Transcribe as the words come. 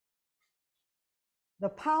the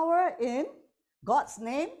power in God's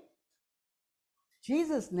name,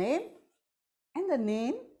 Jesus' name, and the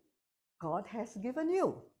name God has given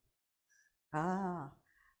you.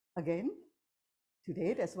 Again,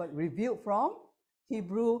 today that's what revealed from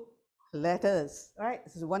Hebrew letters, right?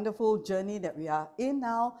 This is a wonderful journey that we are in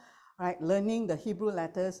now, right? Learning the Hebrew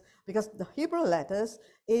letters, because the Hebrew letters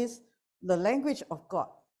is the language of God.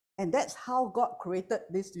 And that's how God created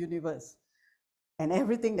this universe and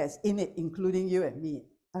everything that's in it, including you and me,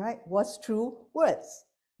 all right, was through words,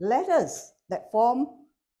 letters that form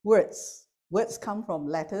words. Words come from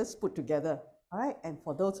letters put together, all right? And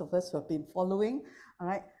for those of us who have been following, all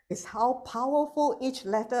right, it's how powerful each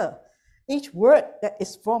letter, each word that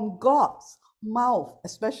is from God's mouth,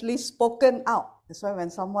 especially spoken out. That's why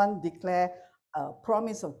when someone declares a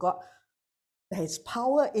promise of God, there is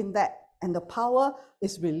power in that. And the power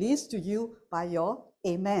is released to you by your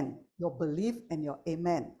amen, your belief and your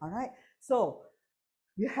amen. All right. So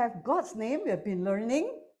you have God's name, we have been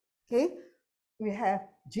learning. Okay. We have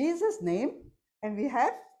Jesus' name and we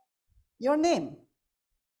have your name.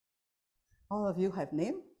 All of you have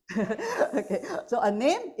name. Okay. So a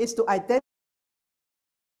name is to identify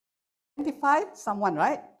someone,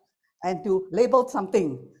 right? And to label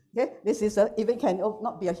something. Okay. This is even can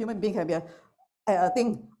not be a human being, can be a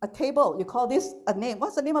thing, a table. You call this a name.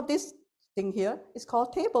 What's the name of this thing here? It's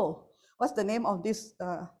called table. What's the name of this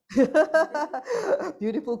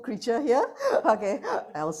beautiful creature here? Okay,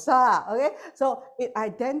 Elsa. Okay, so it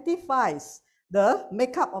identifies the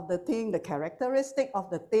makeup of the thing, the characteristic of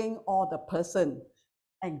the thing or the person.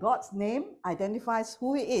 And God's name identifies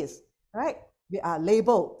who He is, right? We are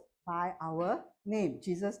labeled by our name,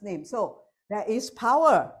 Jesus' name. So there is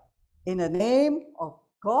power in the name of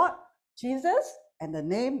God, Jesus, and the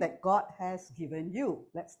name that God has given you.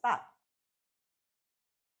 Let's start.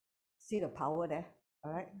 See the power there,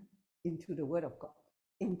 all right? Into the Word of God,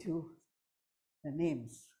 into the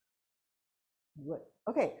names. Word.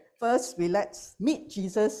 Okay, first let's meet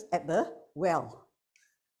Jesus at the well.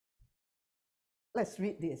 Let's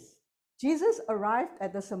read this. Jesus arrived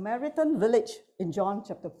at the Samaritan village in John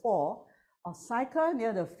chapter 4 of Sychar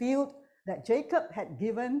near the field that Jacob had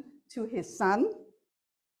given to his son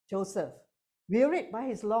Joseph. Wearied by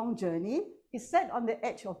his long journey, he sat on the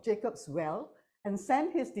edge of Jacob's well and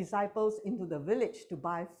sent his disciples into the village to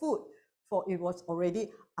buy food, for it was already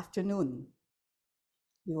afternoon.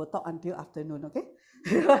 We will talk until afternoon, okay?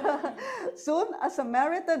 Soon a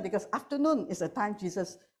Samaritan, because afternoon is the time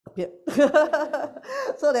Jesus appeared.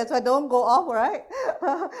 So that's why don't go off, right?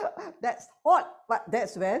 That's hot, but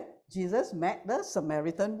that's when Jesus met the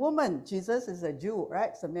Samaritan woman. Jesus is a Jew,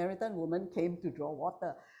 right? Samaritan woman came to draw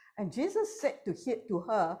water. And Jesus said to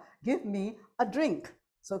her, give me a drink.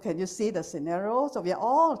 So can you see the scenario? So we are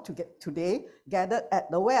all today gathered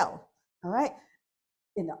at the well, all right,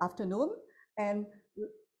 in the afternoon. And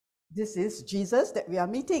this is Jesus that we are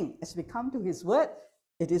meeting. As we come to his word,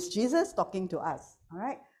 it is Jesus talking to us, all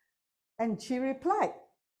right? And she replied,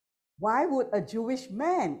 why would a Jewish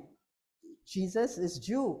man, Jesus is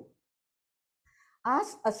Jew,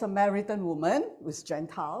 ask a Samaritan woman, who is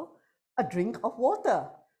Gentile, a drink of water?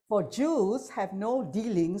 For Jews have no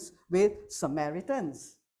dealings with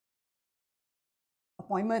Samaritans.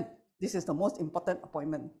 Appointment. This is the most important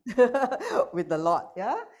appointment with the Lord,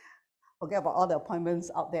 yeah? Forget about all the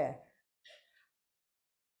appointments out there.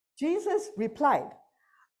 Jesus replied.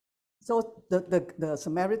 So the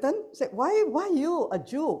Samaritan said, why you, a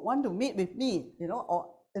Jew, want to meet with me,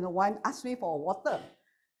 or want to ask me for water?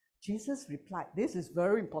 Jesus replied, this is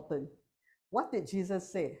very important. What did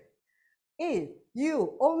Jesus say? If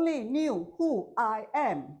you only knew who I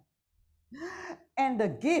am and the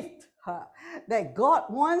gift that God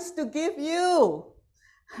wants to give you,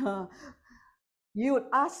 you would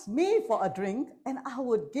ask me for a drink and I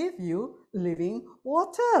would give you living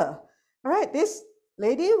water. All right, this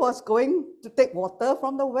lady was going to take water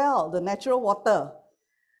from the well, the natural water.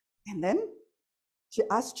 And then she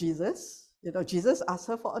asked Jesus, Jesus asked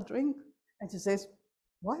her for a drink. And she says,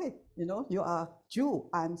 why? You are Jew,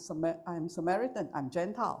 I'm Samaritan, I'm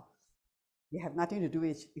Gentile. We have nothing to do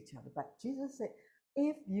with each other. But Jesus said,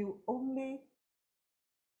 if you only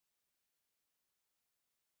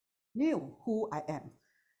knew who I am.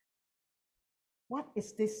 What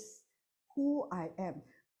is this? Who I am?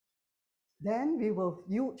 Then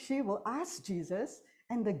she will ask Jesus,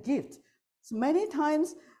 and the gift. So many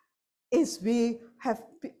times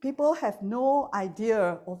people have no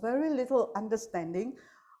idea or very little understanding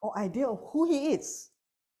or idea of who he is,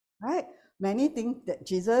 right? Many think that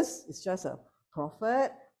Jesus is just a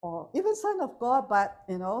prophet or even Son of God, but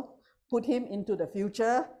put him into the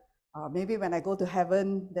future. Maybe when I go to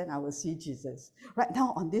heaven, then I will see Jesus. Right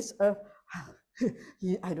now on this earth,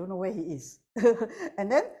 I don't know where he is.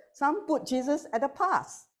 And then some put Jesus at the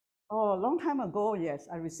past. Oh, a long time ago, yes,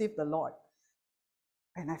 I received the Lord.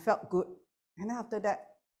 And I felt good. And after that,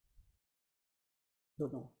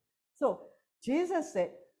 don't know. So Jesus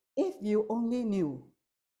said, if you only knew,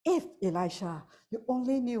 if Elisha, you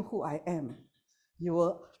only knew who I am, you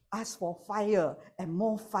will ask for fire and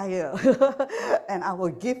more fire, and I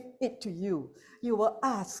will give it to you. You will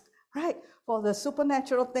ask, right, for the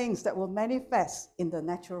supernatural things that will manifest in the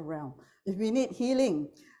natural realm. If we need healing,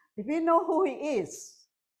 if we know who he is,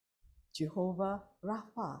 Jehovah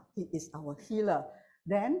Rapha, he is our healer,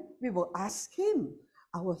 then we will ask him,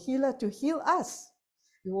 our healer, to heal us.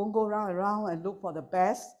 We won't go around and look for the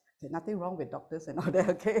best. There's nothing wrong with doctors and all that,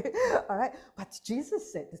 okay? All right, but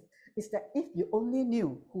Jesus said, is that if you only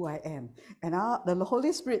knew who I am, and the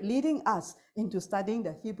Holy Spirit leading us into studying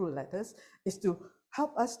the Hebrew letters is to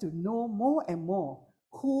help us to know more and more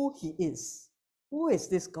who he is. Who is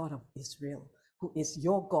this God of Israel? Who is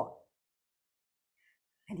your God?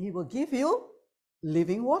 And he will give you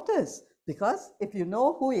living waters, because if you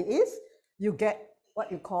know who he is, you get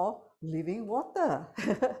what you call living water.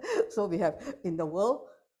 So we have in the world,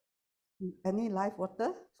 any life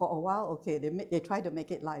water for a while, okay, they try to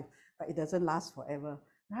make it life, but it doesn't last forever,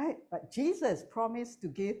 right? But Jesus promised to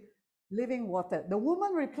give living water. The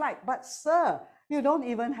woman replied, but sir, you don't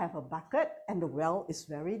even have a bucket and the well is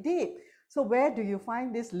very deep. So where do you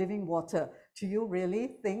find this living water? Do you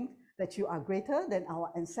really think that you are greater than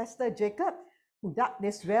our ancestor Jacob, who dug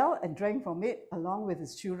this well and drank from it along with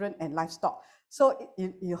his children and livestock? So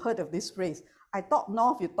you heard of this phrase, I thought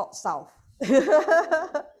north, you thought south.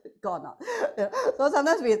 Gone out. So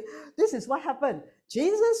sometimes this is what happened.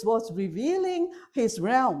 Jesus was revealing his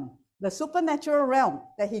realm, the supernatural realm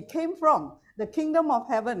that he came from, the kingdom of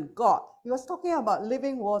heaven, God. He was talking about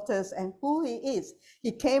living waters and who he is.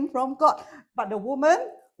 He came from God. But the woman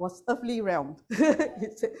was earthly realm. He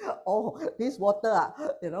said, oh, this water,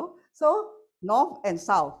 So north and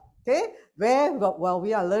south, okay? Where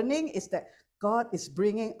we are learning is that God is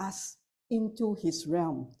bringing us into his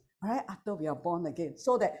realm, right, after we are born again,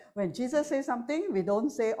 so that when Jesus says something, we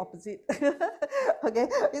don't say opposite. Okay,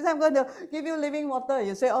 I'm going to give you living water.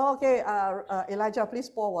 You say, oh, okay, Elijah, please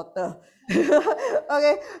pour water.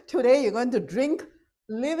 Okay, today you're going to drink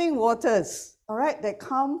living waters, all right, that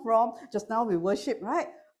come from, just now we worship, right?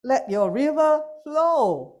 Let your river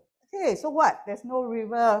flow. Okay, so what? There's no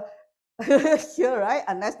river here, right?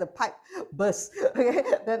 Unless the pipe bursts, okay,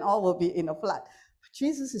 then all will be in a flood.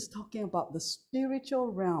 Jesus is talking about the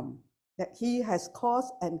spiritual realm that he has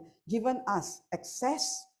caused and given us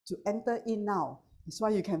access to enter in now. That's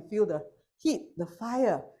why you can feel the heat, the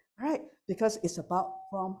fire, right? Because it's about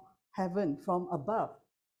from heaven, from above.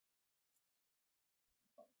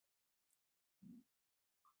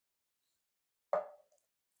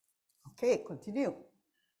 Okay, continue.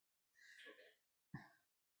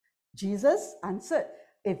 Jesus answered,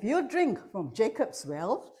 if you drink from Jacob's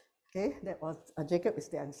well, okay, that was Jacob is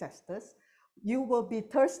the ancestors, you will be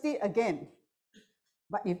thirsty again.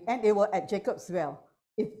 And they were at Jacob's well.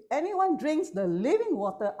 If anyone drinks the living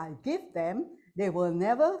water I give them, they will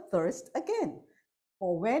never thirst again.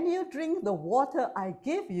 For when you drink the water I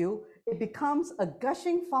give you, it becomes a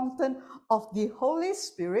gushing fountain of the Holy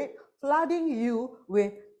Spirit, flooding you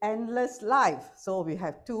with endless life. So we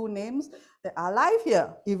have two names that are alive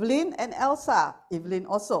here, Evelyn and Elsa. Evelyn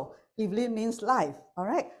also. Evelyn means life, all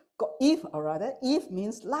right? Eve, or rather, Eve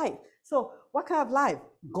means life. So what kind of life?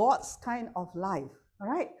 God's kind of life, all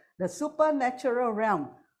right? The supernatural realm.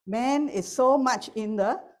 Man is so much in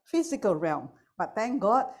the physical realm, but thank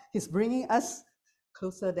God he's bringing us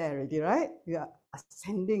closer there already, right? We are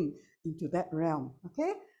ascending into that realm,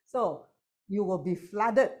 okay? So you will be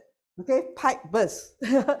flooded, okay? Pipe burst.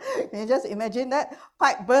 Can you just imagine that?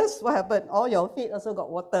 Pipe burst, what happened? All your feet also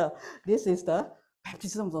got water. This is the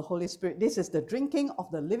baptism of the Holy Spirit. This is the drinking of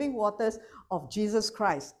the living waters of Jesus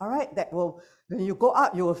Christ, all right? That will, when you go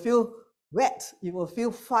out, you will feel wet. You will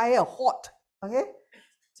feel fire, hot, okay?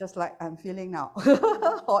 Just like I'm feeling now,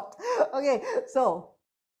 hot. Okay, so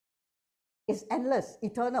it's endless,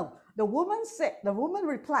 eternal. The woman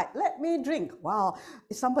replied, let me drink. Wow,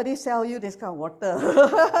 if somebody sell you this kind of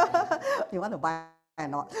water, you want to buy or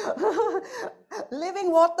not?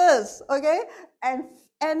 Living waters, okay? And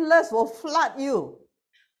endless will flood you.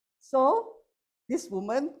 So this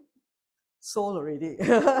woman sold already.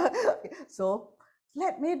 So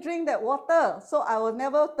let me drink that water so I will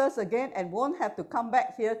never thirst again and won't have to come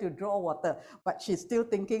back here to draw water. But she's still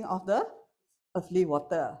thinking of the earthly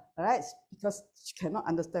water, all right? Because she cannot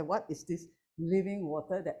understand what is this living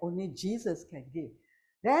water that only Jesus can give.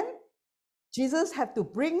 Then Jesus had to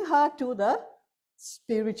bring her to the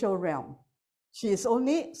spiritual realm. She is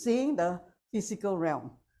only seeing the physical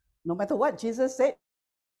realm. No matter what Jesus said,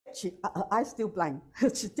 her eyes still blind.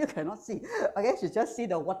 She still cannot see. Okay, she just see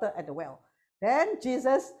the water at the well. Then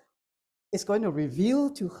Jesus is going to reveal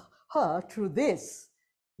to her through this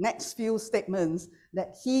next few statements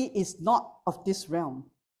that he is not of this realm.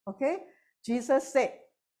 Okay, Jesus said,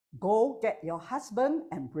 go get your husband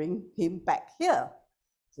and bring him back here.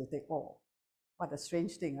 So they, oh, what a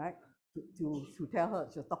strange thing, right? To tell her,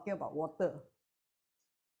 she's talking about water.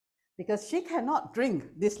 Because she cannot drink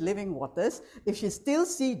these living waters if she still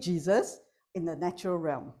sees Jesus in the natural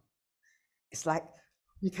realm. It's like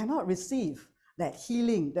you cannot receive that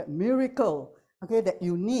healing, that miracle, okay, that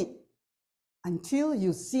you need until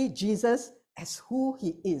you see Jesus as who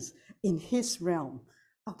he is in his realm.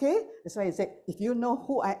 Okay? That's why he said, if you know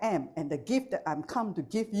who I am and the gift that I'm come to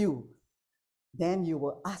give you, then you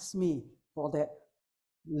will ask me for that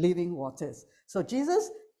living waters. So Jesus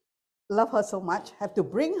loved her so much, have to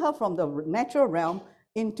bring her from the natural realm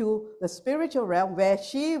into the spiritual realm where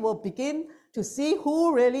she will begin to see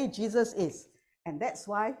who really Jesus is. And that's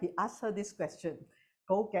why he asked her this question.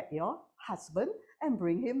 Go get your husband and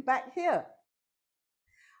bring him back here.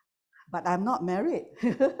 But I'm not married.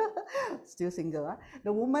 Still single. Huh?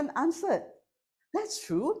 The woman answered, that's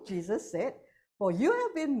true, Jesus said. For you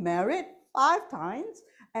have been married 5 times,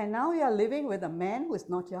 and now you are living with a man who is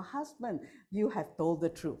not your husband. You have told the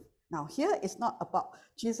truth. Now here is not about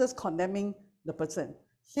Jesus condemning the person.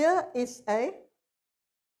 Here is a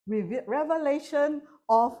revelation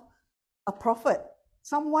of a prophet,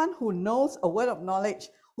 someone who knows a word of knowledge,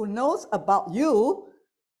 who knows about you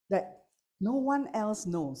that no one else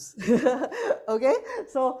knows. Okay,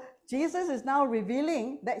 so Jesus is now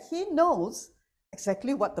revealing that he knows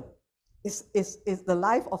exactly what is the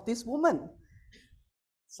life of this woman.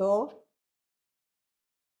 So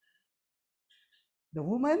the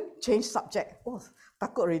woman changed subject. Oh,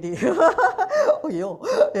 takut already. Oh,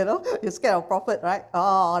 you know, you're scared of prophet, right?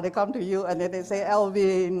 Oh, they come to you and then they say,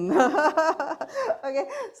 Alvin. Okay,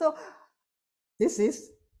 so this is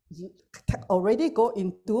already go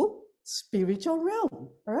into spiritual realm,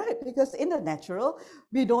 all right? Because in the natural,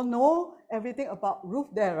 we don't know everything about Ruth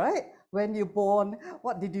there, right? When you're born,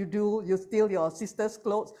 what did you do? You steal your sister's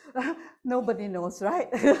clothes? Nobody knows, right?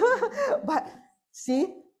 But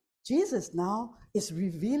see, Jesus now is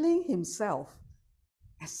revealing himself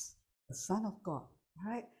as the Son of God, all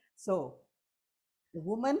right? So the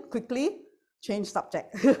woman quickly changed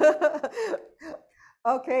subject.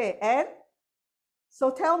 Okay, and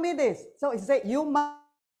so tell me this. So it said, you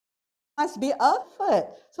must be a prophet.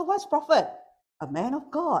 So what's prophet? A man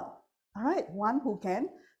of God, all right? One who can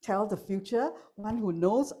tell the future, one who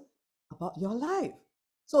knows about your life.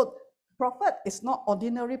 So prophet is not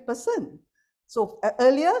ordinary person. So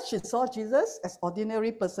earlier she saw Jesus as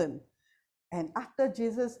ordinary person. And after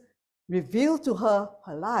Jesus revealed to her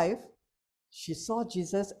her life, she saw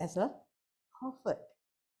Jesus as a prophet.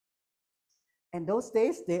 And those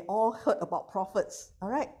days, they all heard about prophets, all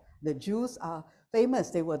right? The Jews are famous.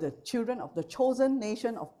 They were the children of the chosen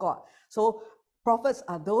nation of God. So prophets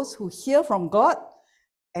are those who hear from God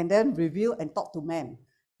and then reveal and talk to man.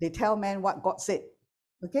 They tell man what God said,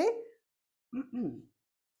 okay?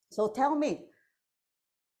 So tell me,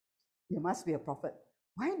 you must be a prophet.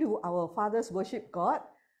 Why do our fathers worship God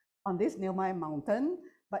on this Nehemiah mountain,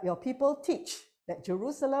 but your people teach that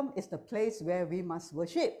Jerusalem is the place where we must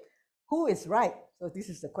worship? Who is right? So this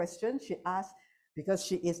is the question she asked because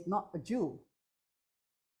she is not a Jew.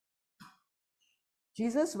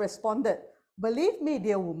 Jesus responded, believe me,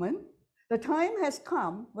 dear woman, the time has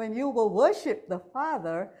come when you will worship the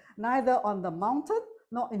Father neither on the mountain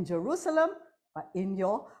nor in Jerusalem, but in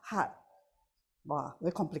your heart. Wow,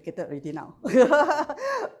 very complicated already now.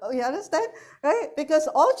 You understand? Right? Because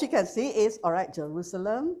all she can see is, all right,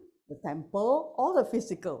 Jerusalem, the temple, all the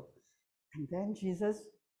physical. And then Jesus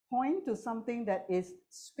point to something that is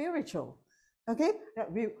spiritual, okay?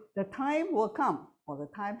 That the time will come, or the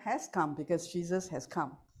time has come because Jesus has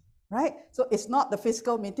come, right? So it's not the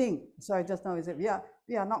physical meeting. So I just now said we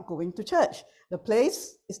are not going to church. The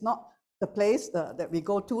place is not the place that we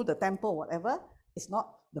go to, the temple, whatever. It's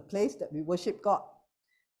not the place that we worship God,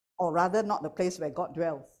 or rather not the place where God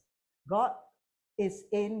dwells. God is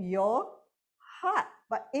in your heart,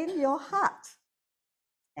 but in your heart.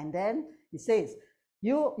 And then he says,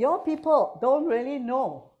 your people don't really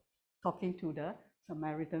know, talking to the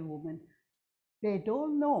Samaritan woman. They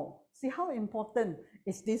don't know. See how important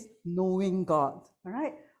is this knowing God, all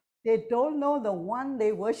right? They don't know the one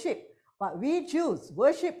they worship, But we Jews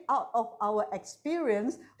worship out of our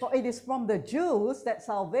experience, for it is from the Jews that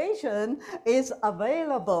salvation is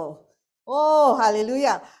available. Oh,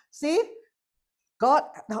 hallelujah. See, God,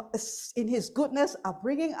 in His goodness, are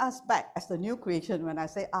bringing us back as the new creation. When I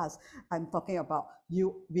say us, I'm talking about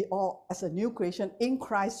you, we all, as a new creation in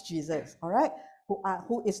Christ Jesus, all right?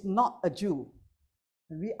 Who is not a Jew.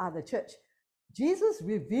 We are the church. Jesus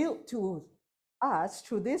revealed to us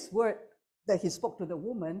through this word that He spoke to the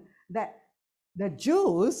woman that the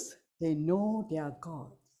Jews, they know their God.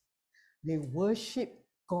 They worship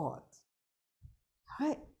God,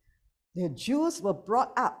 right? The Jews were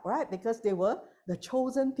brought up, right? Because they were the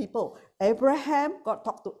chosen people. Abraham, God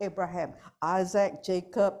talked to Abraham, Isaac,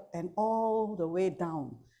 Jacob, and all the way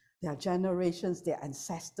down. Their generations, their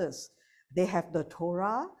ancestors. They have the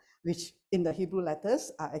Torah, which in the Hebrew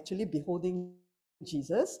letters are actually beholding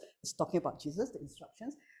Jesus. It's talking about Jesus, the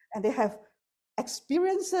instructions. And they have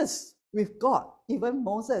experiences with God, even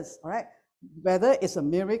Moses, all right? Whether it's a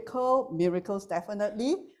miracle, miracles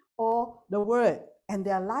definitely, or the word. And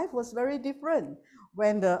their life was very different.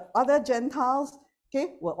 When the other Gentiles,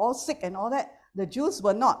 okay, were all sick and all that, the Jews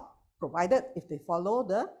were not, provided if they follow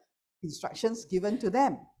the instructions given to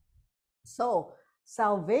them. So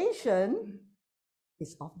salvation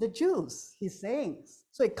is of the Jews, he's saying.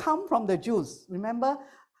 So it comes from the Jews. Remember,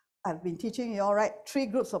 I've been teaching you all right, 3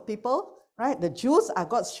 groups of people, right? The Jews are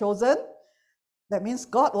God's chosen. That means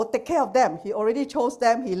God will take care of them. He already chose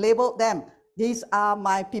them. He labeled them. These are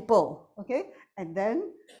my people, okay? And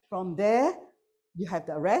then from there, you have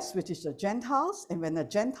the rest, which is the Gentiles. And when a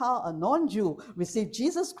Gentile, a non-Jew, receive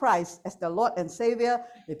Jesus Christ as the Lord and Savior,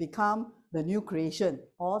 they become the new creation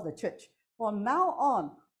or the church. From now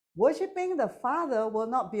on, worshiping the Father will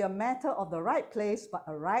not be a matter of the right place, but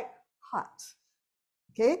a right heart.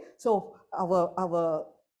 Okay, so our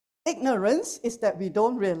ignorance is that we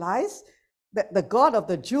don't realize that the God of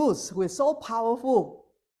the Jews, who is so powerful,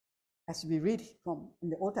 as we read from in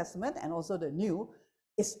the Old Testament and also the New,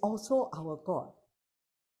 is also our God.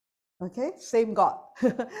 Okay, same God.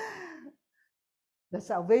 The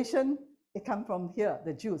salvation, it comes from here,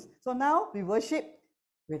 the Jews. So now we worship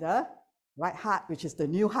with a right heart, which is the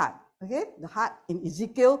new heart. Okay, the heart in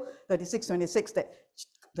Ezekiel 36:26, that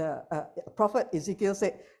the prophet Ezekiel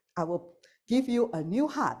said, I will give you a new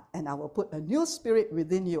heart and I will put a new spirit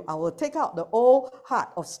within you. I will take out the old heart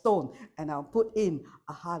of stone and I'll put in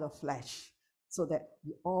a heart of flesh, so that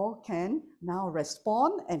we all can now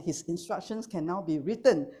respond and his instructions can now be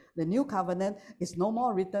written. The new covenant is no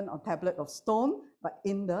more written on tablet of stone, but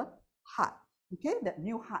in the heart. Okay, that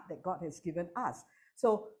new heart that God has given us.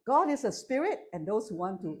 So God is a spirit, and those who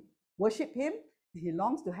want to worship him, he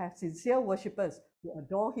longs to have sincere worshippers who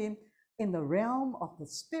adore him in the realm of the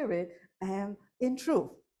spirit and in truth.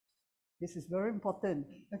 This is very important,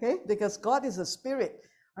 okay? Because God is a spirit,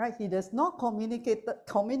 right? He does not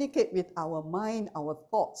communicate with our mind, our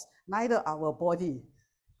thoughts, neither our body,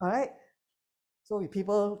 all right? So if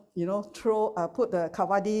people, you know, put the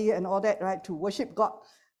kavadi and all that, right, to worship God,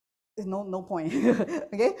 there's no point,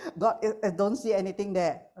 okay? God, don't see anything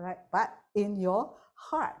there, right? But in your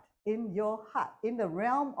heart, in the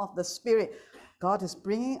realm of the spirit, God is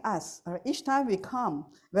bringing us, each time we come,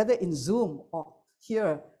 whether in Zoom or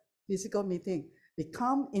here, physical meeting, we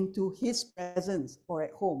come into his presence or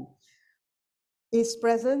at home. His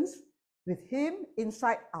presence with him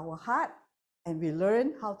inside our heart, and we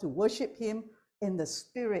learn how to worship him in the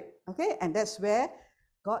spirit, okay? And that's where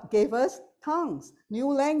God gave us tongues, new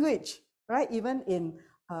language, right? Even in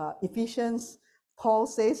Ephesians, Paul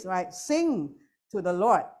says, right, sing to the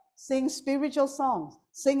Lord, sing spiritual songs,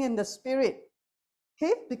 sing in the spirit,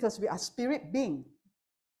 okay? Because we are spirit being.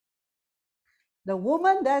 The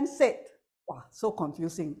woman then said, wow, so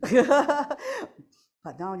confusing.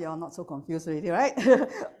 But now you're not so confused already, right?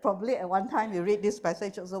 Probably at one time you read this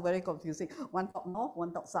passage also very confusing. One talk north,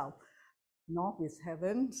 one talk south. North is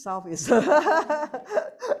heaven, south is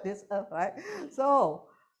this earth, right? So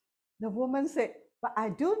the woman said, but I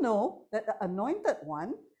do know that the anointed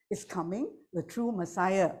one is coming, the true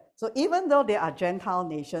Messiah. So even though they are Gentile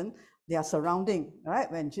nation, they are surrounding,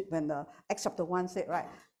 right? When the Acts chapter 1 said, right,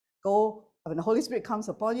 go, when the Holy Spirit comes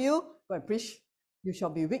upon you, go and preach, you shall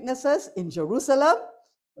be witnesses in Jerusalem,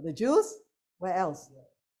 for the Jews, where else?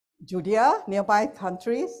 Judea, nearby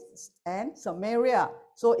countries, and Samaria.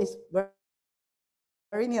 So it's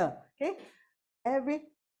very near, okay?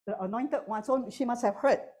 The anointed one, so she must have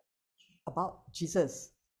heard about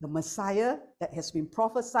Jesus, the Messiah that has been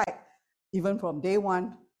prophesied even from day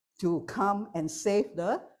one to come and save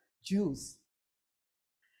the Jews.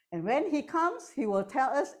 And when he comes, he will tell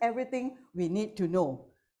us everything we need to know.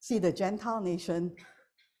 See, the Gentile nation,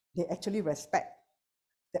 they actually respect.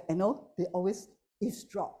 That, they always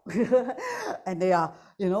eavesdrop. And they are,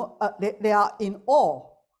 they are in awe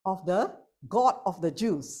of the God of the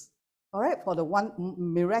Jews. All right, for the one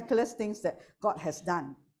miraculous things that God has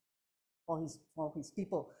done for his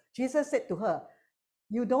people. Jesus said to her,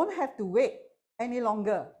 you don't have to wait any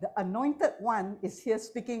longer. The anointed one is here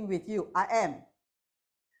speaking with you. I am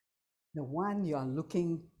the one you are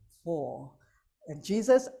looking for. And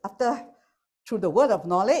Jesus, through the word of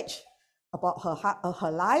knowledge about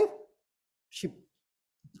her life,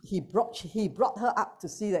 he brought her up to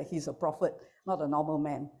see that he's a prophet, not a normal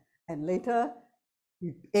man. And later,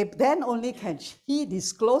 then only can he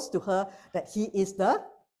disclose to her that he is the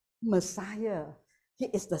Messiah. He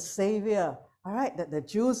is the Savior, all right, that the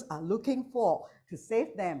Jews are looking for to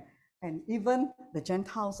save them. And even the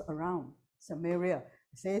Gentiles around Samaria.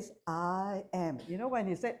 He says, I am. When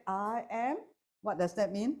he said, I am, what does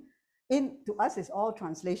that mean? To us, it's all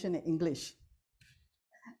translation in English.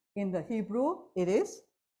 In the Hebrew, it is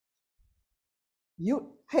Yud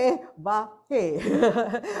He Va He.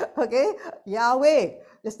 Okay, Yahweh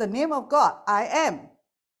is the name of God. I am.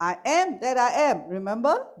 I am that I am.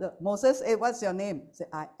 Remember, Moses said, what's your name? He said,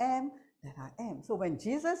 I am that I am. So when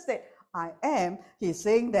Jesus said, I am, he's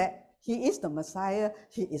saying that he is the Messiah,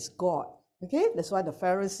 he is God. Okay, that's why the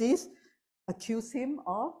Pharisees accused him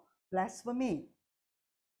of blasphemy.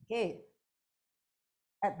 Okay.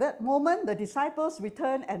 At that moment, the disciples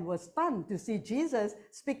returned and were stunned to see Jesus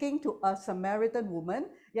speaking to a Samaritan woman,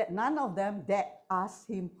 yet none of them dared ask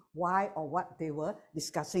him why or what they were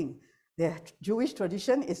discussing. The Jewish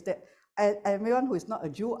tradition is that everyone who is not a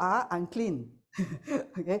Jew are unclean.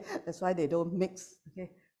 Okay, that's why they don't mix.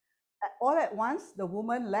 Okay. All at once, the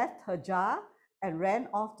woman left her jar and ran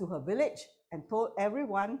off to her village and told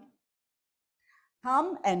everyone,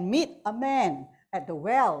 come and meet a man at the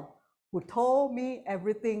well who told me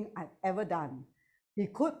everything I've ever done. He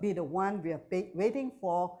could be the one we are waiting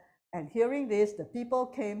for. And hearing this, the people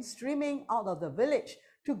came streaming out of the village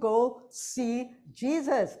to go see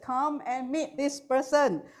Jesus. Come and meet this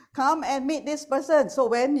person. Come and meet this person. So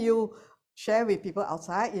when you share with people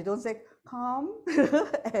outside, you don't say, come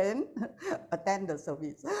and attend the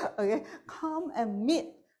service. Okay, come and meet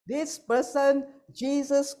this person,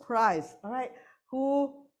 Jesus Christ, all right,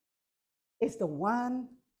 who is the one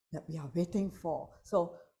that we are waiting for.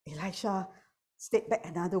 So Elisha stayed back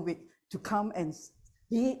another week to come and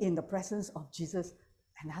be in the presence of Jesus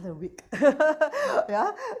another week.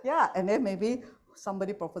 yeah, and then maybe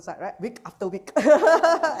somebody prophesied, right? Week after week,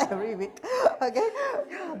 every week. Okay,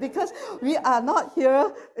 yeah, because we are not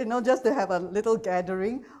here, just to have a little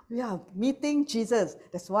gathering. We are meeting Jesus.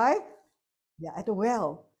 That's why we are at the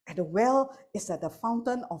well. At the well is at the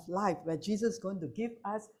fountain of life, where Jesus is going to give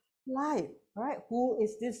us life. Right? Who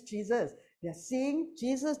is this Jesus? We are seeing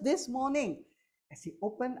Jesus this morning as he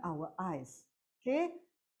opened our eyes, okay,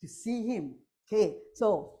 to see him. Okay,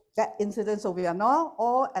 so that incident, so we are now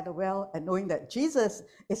all at the well and knowing that Jesus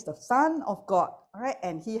is the Son of God, all right,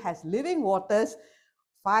 and he has living waters,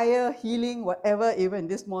 fire, healing, whatever. Even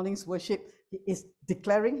this morning's worship, he is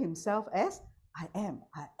declaring himself as, I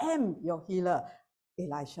am your healer,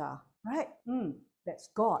 Elisha, right? That's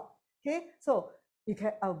God. Okay, so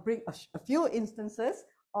I'll bring a few instances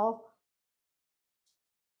of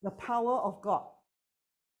the power of God.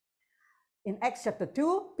 In Acts chapter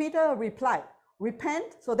 2, Peter replied,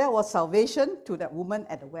 repent. So there was salvation to that woman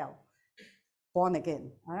at the well, born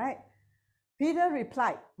again. All right. Peter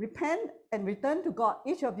replied, repent and return to God.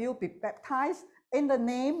 Each of you be baptized in the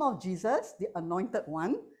name of Jesus, the anointed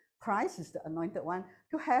one. Christ is the anointed one,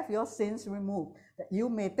 to have your sins removed, that you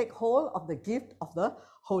may take hold of the gift of the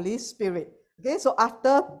Holy Spirit. Okay, so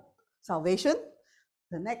after salvation,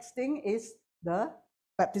 the next thing is the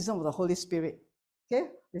baptism of the Holy Spirit. Okay,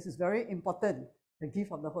 this is very important, the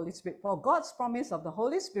gift of the Holy Spirit. For God's promise of the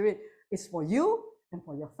Holy Spirit is for you and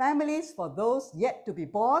for your families, for those yet to be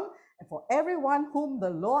born, and for everyone whom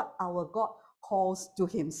the Lord our God calls to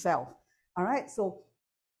himself. All right, so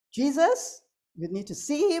Jesus, you need to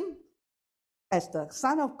see him as the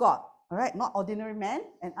Son of God, all right, not ordinary man.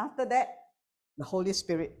 And after that, the Holy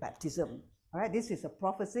Spirit baptism. All right, this is a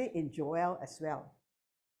prophecy in Joel as well.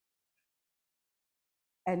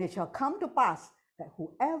 And it shall come to pass that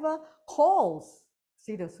whoever calls,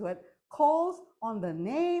 see this word, calls on the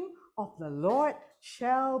name of the Lord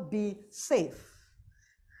shall be safe.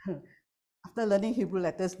 After learning Hebrew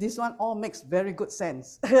letters, this one all makes very good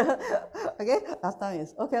sense. Okay, last time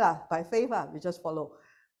is, okay lah, by faith, we just follow.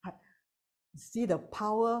 See the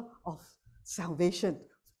power of salvation.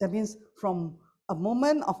 That means from a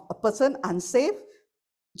moment of a person unsaved,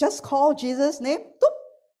 just call Jesus' name,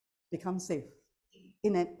 become saved.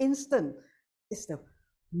 in an instant. It's the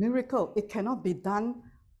miracle. It cannot be done.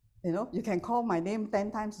 You know, you can call my name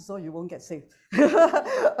 10 times so you won't get saved.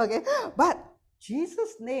 Okay, but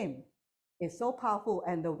Jesus' name is so powerful.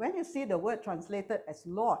 And when you see the word translated as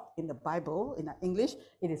Lord in the Bible, in English,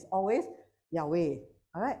 it is always Yahweh.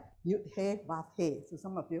 All right, Yud He Vav He. So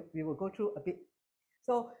some of you, we will go through a bit.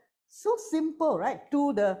 So simple, right,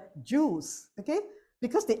 to the Jews, okay,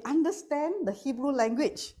 because they understand the Hebrew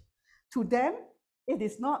language. To them, it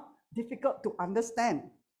is not difficult to understand.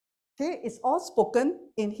 Okay, it's all spoken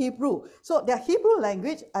in Hebrew. So their Hebrew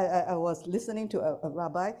language, I was listening to a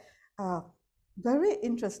rabbi, very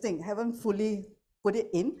interesting, haven't fully put it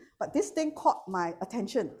in, but this thing caught my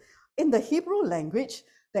attention. In the Hebrew language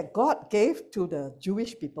that God gave to the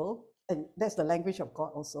Jewish people, and that's the language of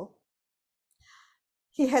God also,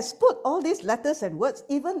 He has put all these letters and words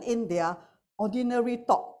even in their ordinary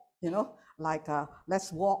talk, you know, like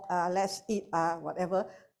let's walk, let's eat, whatever.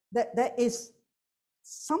 There is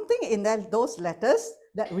something in those letters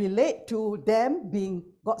that relate to them being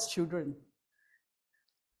God's children.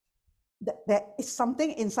 There is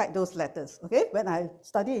something inside those letters, okay? When I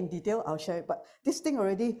study in detail, I'll share it, but this thing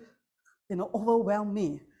already, you know, overwhelmed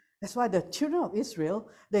me. That's why the children of Israel,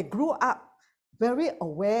 they grew up very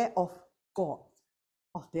aware of God,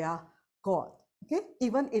 of their God, okay?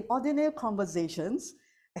 Even in ordinary conversations,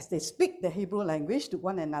 as they speak the Hebrew language to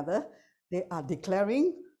one another, they are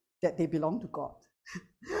declaring that they belong to God.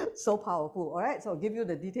 So powerful, all right? So I'll give you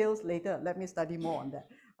the details later. Let me study more on that.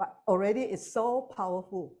 But already it's so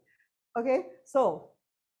powerful. Okay, so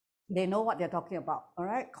they know what they're talking about, all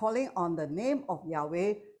right? Calling on the name of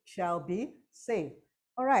Yahweh shall be saved.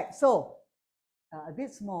 All right, so a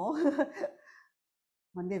bit small.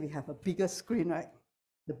 Monday we have a bigger screen, right?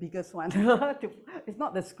 The biggest one. It's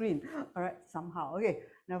not the screen, all right, somehow. Okay,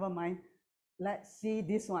 never mind. Let's see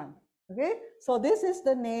this one. Okay, so this is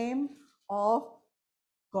the name of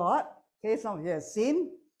God. Okay, some of you have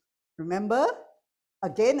seen. Remember?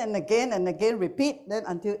 Again and again and again, repeat, then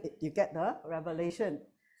until you get the revelation.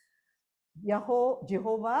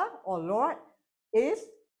 Jehovah or Lord is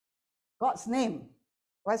God's name.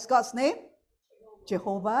 What's God's name?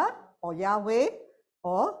 Jehovah or Yahweh,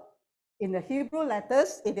 or in the Hebrew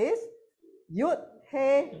letters, it is Yud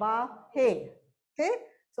He Vav He. Okay,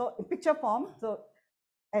 so in picture form. So,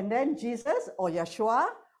 and then Jesus or Yeshua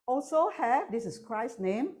also have, this is Christ's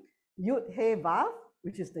name, Yud He Vav,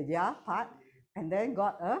 which is the Yah part. And then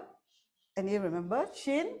got a, and you remember,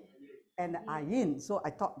 Shin and Ayin. So I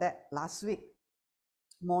taught that last week,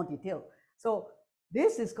 more detail. So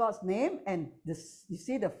this is God's name, and this, you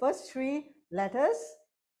see the first three letters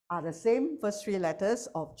are the same first three letters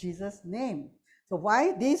of Jesus' name. So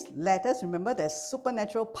why these letters? Remember, there's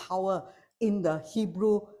supernatural power in the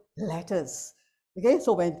Hebrew letters. Okay,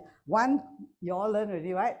 so when one, you all learn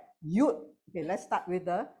already, right? Yud. Okay, let's start with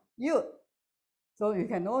the Yud. So you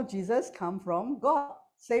can know Jesus come from God,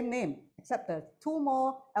 same name, except the two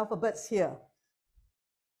more alphabets here.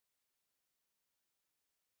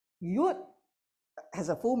 Yud has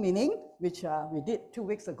a full meaning, which we did 2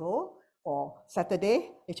 weeks ago for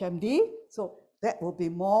Saturday, HMD. So that will be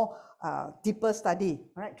more deeper study.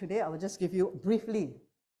 All right, today I will just give you briefly.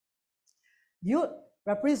 Yud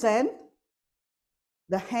represent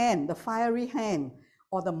the hand, the fiery hand,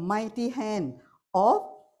 or the mighty hand of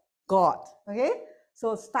God. Okay,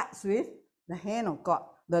 so it starts with the hand of God,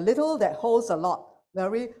 the little that holds a lot,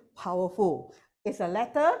 very powerful. It's a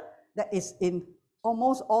letter that is in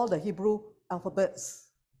almost all the Hebrew alphabets,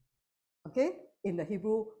 okay, in the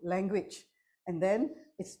Hebrew language. And then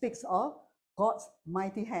it speaks of God's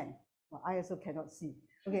mighty hand. Well, I also cannot see.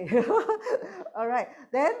 Okay, all right.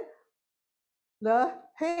 Then the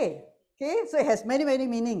He, okay, so it has many, many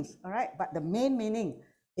meanings, all right, but the main meaning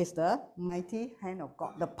is the mighty hand of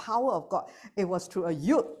God, the power of God. It was through a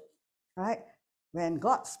Yud, right? When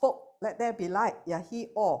God spoke, let there be light, Yahi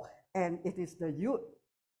Or, and it is the Yud,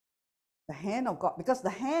 the hand of God, because the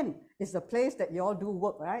hand is the place that you all do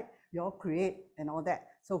work, right? You all create and all that.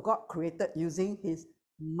 So God created using his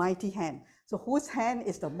mighty hand. So whose hand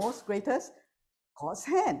is the most greatest? God's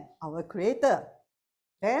hand, our creator.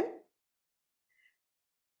 Then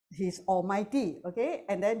he's almighty, okay?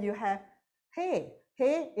 And then you have He.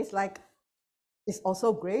 He is like, it's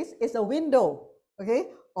also grace. It's a window, okay?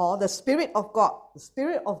 Or the Spirit of God. The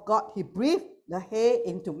Spirit of God, he breathed the He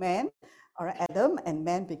into man, or Adam, and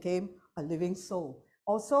man became a living soul.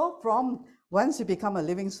 Also, from once you become a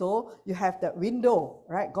living soul, you have that window,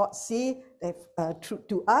 right? God see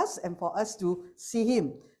to us and for us to see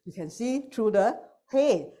him. You can see through the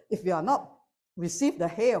He. If you are not receive the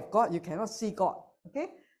He of God, you cannot see God, okay?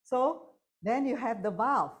 So then you have the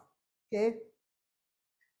Vav, okay?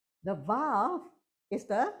 The valve is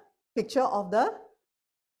the picture of the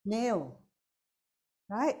nail,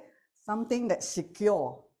 right? Something that's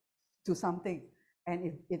secure to something.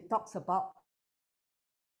 And it talks about,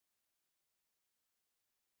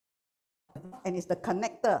 and it's the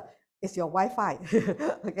connector, it's your Wi-Fi,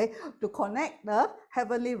 okay, to connect the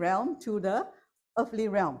heavenly realm to the earthly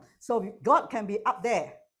realm. So God can be up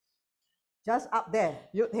there, just up there,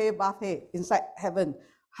 Yud He Vav He, inside heaven.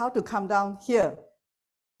 How to come down here?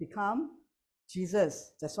 Become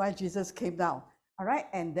Jesus. That's why Jesus came down. All right,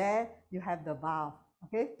 and there you have the valve,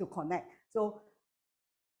 okay, to connect. So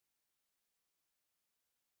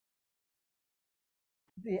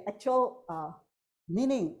the actual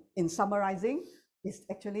meaning in summarizing is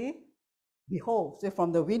actually behold. So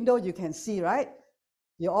from the window you can see, right?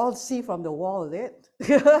 You all see from the wall, is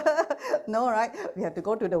it? No, right? We have to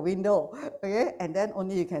go to the window, okay? And then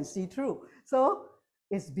only you can see through. So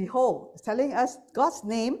it's behold. It's telling us God's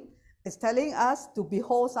name is telling us to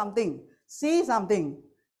behold something, see something.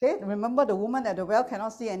 Okay? Remember the woman at the well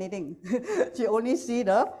cannot see anything. She only see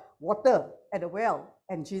the water at the well,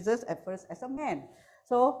 and Jesus at first as a man.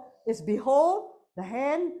 So it's behold the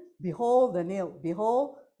hand, behold the nail.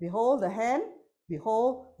 Behold, behold the hand,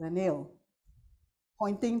 behold the nail.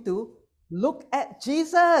 Pointing to look at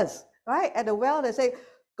Jesus, right? At the well, they say,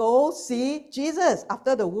 go see Jesus.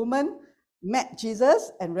 After the woman met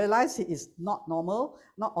Jesus and realized he is not normal,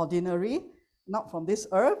 not ordinary, not from this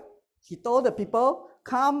earth, he told the people,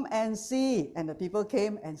 come and see. And the people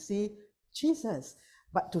came and see Jesus.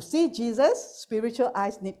 But to see Jesus, spiritual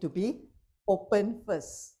eyes need to be open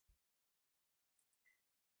first.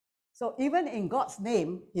 So even in God's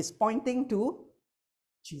name, he's pointing to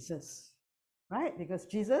Jesus, right? Because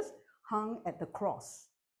Jesus hung at the cross.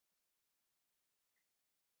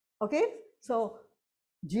 Okay, so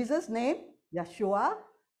Jesus' name, Yeshua,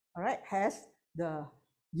 all right, has the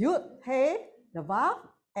Yud, He, the Vav,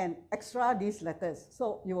 and extra these letters.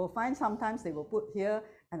 So you will find sometimes they will put here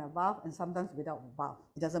and a Vav, and sometimes without Vav.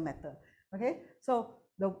 It doesn't matter. Okay, so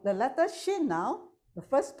the letter Shin now, the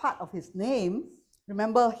first part of his name,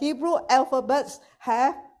 remember Hebrew alphabets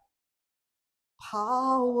have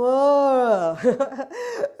power.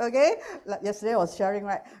 Okay, like yesterday I was sharing,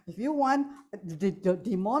 right? If you want, the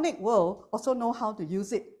demonic world also know how to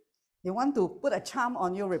use it. They want to put a charm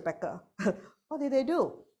on you, Rebecca. What did they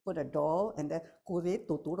do? Put a doll and then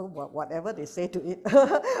whatever they say to it.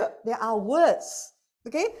 There are words,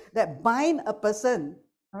 okay, that bind a person,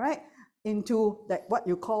 all right, into that what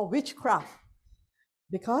you call witchcraft,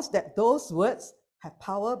 because that those words have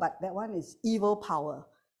power, but that one is evil power.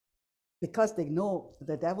 Because they know,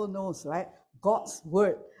 the devil knows, right? God's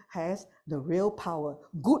word has the real power,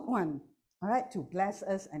 good one, all right, to bless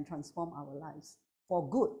us and transform our lives for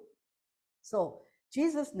good. So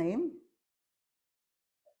Jesus' name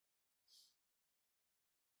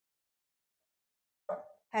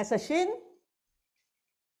has a shin.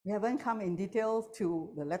 We haven't come in detail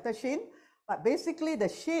to the letter shin, but basically the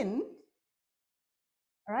shin,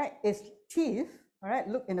 all right, is teeth, all right,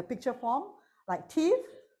 look in the picture form, like teeth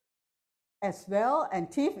as well,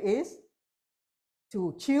 and teeth is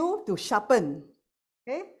to chew, to sharpen,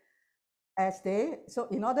 okay? So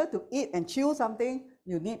in order to eat and chew something,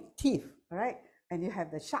 you need teeth, right? And you have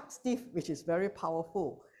the shark's teeth, which is very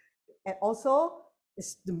powerful. And also,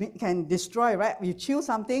 it can destroy, right? You chew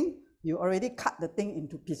something, you already cut the thing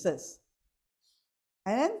into pieces.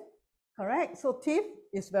 And correct, so teeth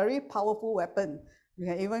is very powerful weapon. You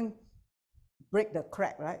can even break the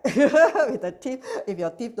crack, right? With the teeth, if your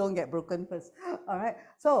teeth don't get broken first. All right,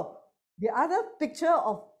 so the other picture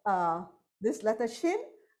of this letter Shin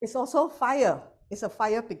is also fire. It's a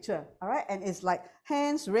fire picture, all right? And it's like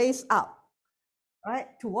hands raised up, right,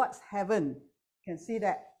 towards heaven. You can see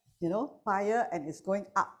that, you know, fire, and it's going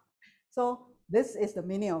up. So this is the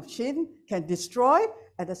meaning of Shin, can destroy.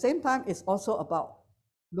 At the same time, it's also about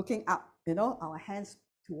looking up, you know, our hands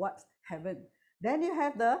towards heaven. Then you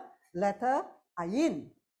have the letter Ayin,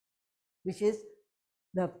 which is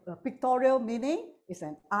the pictorial meaning is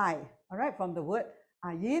an eye, all right, from the word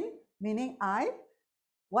Ayin, meaning eye,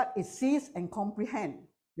 what it sees and comprehend.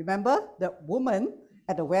 Remember, the woman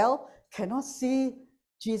at the well cannot see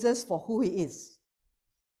Jesus for who he is.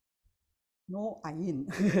 No ayin,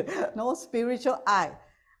 no spiritual eye.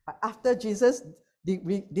 But after Jesus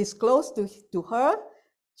disclosed to her,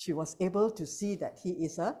 she was able to see that he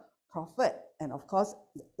is a prophet. And of course,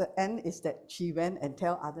 the end is that she went and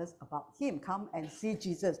tell others about him. Come and see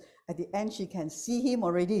Jesus. At the end, she can see him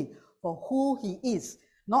already for who he is.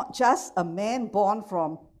 Not just a man born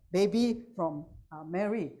from baby from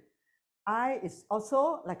Mary. Eye is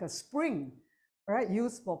also like a spring, right?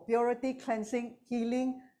 Used for purity, cleansing,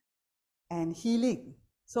 healing, and healing.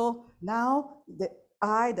 So now the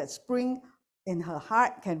eye that spring in her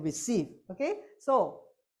heart can receive. Okay, so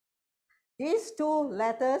these two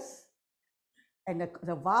letters and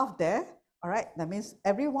the valve there, all right, that means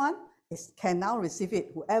everyone can now receive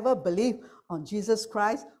it. Whoever believes on Jesus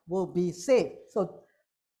Christ will be saved. So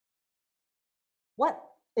what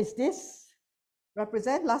is this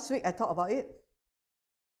represent? Last week I talked about it.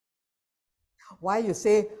 Why you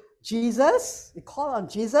say Jesus, you call on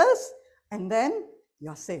Jesus, and then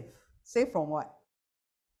you're saved. Saved from what?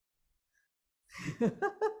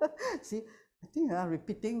 See, I think I'm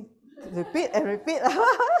repeat and repeat.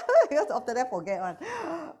 Because after that, forget one.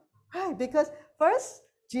 Right, because first,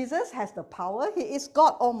 Jesus has the power. He is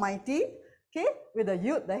God Almighty, okay, with the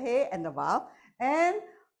Yud, the He, and the Vav, and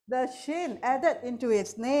the Shin added into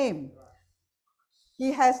its name.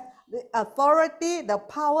 He has the authority, the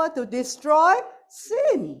power to destroy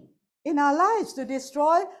sin in our lives, to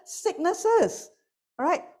destroy sicknesses. All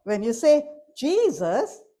right, when you say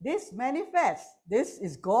Jesus, this manifests. This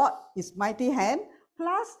is God, His mighty hand,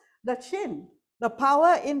 plus the Shin, the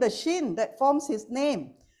power in the Shin that forms His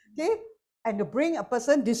name. Okay, and to bring a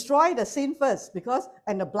person, destroy the sin first, because,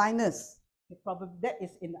 and the blindness. Probably that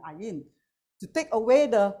is in the Ayin. To take away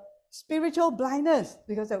the spiritual blindness,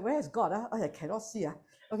 because where is God? Oh, I cannot see.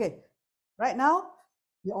 Okay, right now,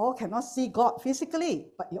 you all cannot see God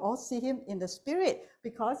physically, but you all see Him in the spirit,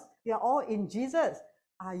 because we are all in Jesus.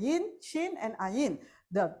 Ayin, Shin, and Ayin.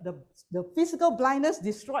 The physical blindness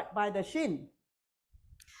destroyed by the Shin.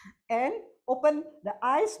 And open the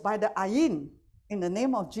eyes by the Ayin in the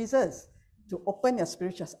name of Jesus, to open your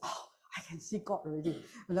spiritual. Oh, I can see God already.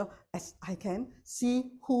 You know, as I can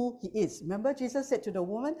see who He is. Remember, Jesus said to the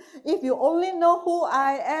woman, if you only know who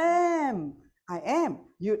I am,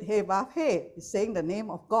 Yud He Vav He, He's saying the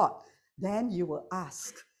name of God, then you will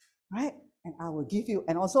ask, right? And I will give you,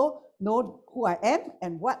 and also know who I am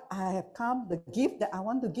and what I have come, the gift that I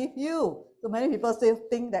want to give you. So many people still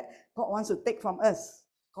think that God wants to take from us.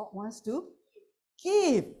 God wants to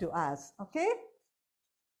give to us, okay?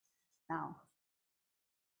 Now,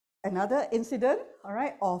 another incident, all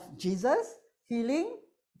right, of Jesus healing,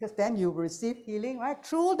 because then you receive healing, right,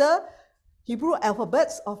 through the Hebrew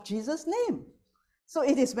alphabets of Jesus' name. So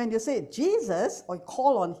it is when you say Jesus, or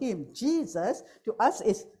call on Him, Jesus, to us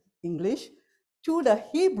is English. To the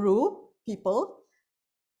Hebrew people,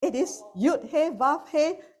 it is Yud He Vav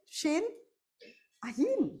He Shin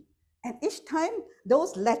Ayin. And each time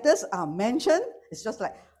those letters are mentioned, it's just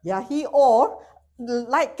like Yahi or, the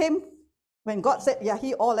light came, when God said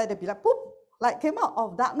Yahi or, let it be like, poof, light came out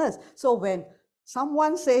of darkness. So when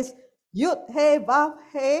someone says Yud He Vav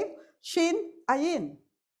He Shin Ayin,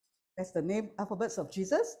 that's the name alphabets of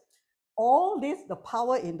Jesus, all this, the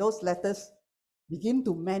power in those letters begin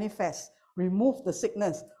to manifest. Remove the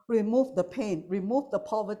sickness, remove the pain, remove the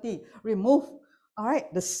poverty, remove, all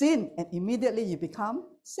right, the sin, and immediately you become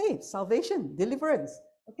saved. Salvation, deliverance.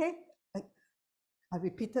 Okay? I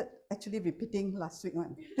repeated, actually repeating last week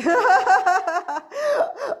one.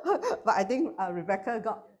 But I think Rebecca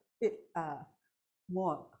got it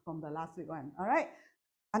more from the last week one. All right?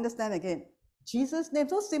 Understand again. Jesus' name,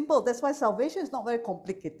 so simple. That's why salvation is not very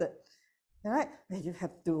complicated. All right? You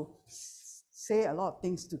have to say a lot of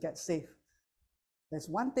things to get saved. There's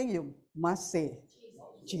one thing you must say.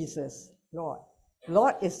 Jesus, Lord.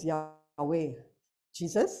 Lord is Yahweh.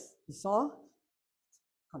 Jesus, you saw,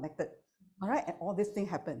 connected. All right, and all these things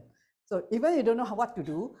happen. So even you don't know what to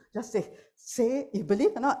do, just say, you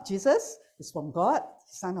believe or not, Jesus is from God,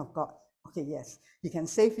 Son of God. Okay, yes. He can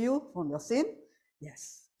save you from your sin.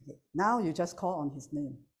 Yes. Okay. Now you just call on His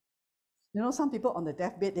name. You know, some people on the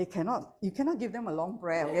deathbed, you cannot give them a long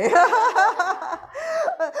prayer, okay?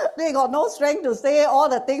 They got no strength to say all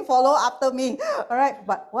the things follow after me. All right,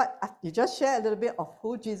 but what you just share a little bit of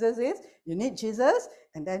who Jesus is. You need Jesus,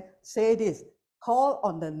 and then say this: call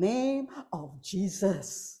on the name of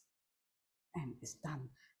Jesus, and it's done.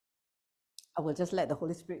 I will just let the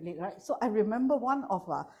Holy Spirit lead. Right. So I remember one of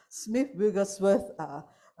Smith Wigglesworth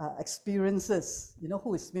experiences. You know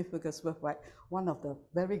who is Smith Wigglesworth, right? One of the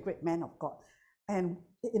very great men of God, and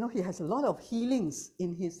you know he has a lot of healings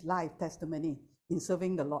in his life testimony in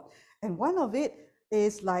serving the Lord. And one of it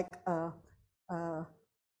is like a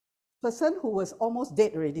person who was almost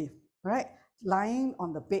dead already, right? Lying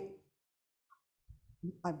on the bed,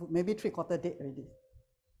 maybe 3/4 dead already.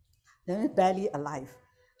 Then barely alive.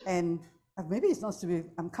 And maybe it's not to be,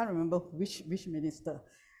 I can't remember which minister.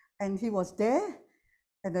 And he was there,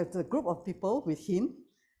 and there's a group of people with him,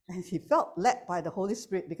 and he felt led by the Holy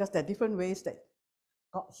Spirit, because there are different ways that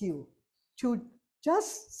got healed, to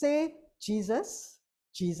just say Jesus,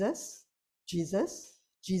 Jesus, Jesus,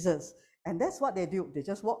 Jesus. And that's what they do. They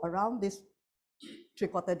just walk around this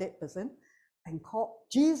three-quarter dead person and call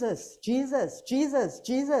Jesus, Jesus, Jesus,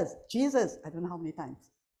 Jesus, Jesus. I don't know how many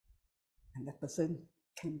times. And that person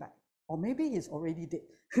came back. Or maybe he's already dead.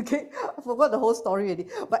 Okay, I forgot the whole story already.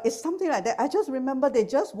 But it's something like that. I just remember they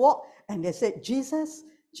just walked and they said, Jesus,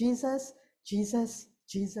 Jesus, Jesus,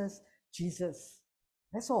 Jesus, Jesus.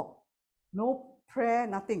 That's all. No prayer,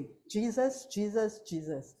 nothing. Jesus, Jesus,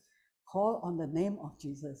 Jesus. Call on the name of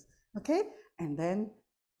Jesus. Okay? And then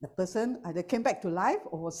the person either came back to life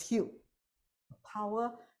or was healed. The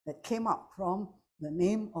power that came out from the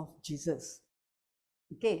name of Jesus.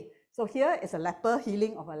 Okay, so here is a leper,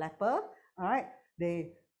 healing of a leper. All right,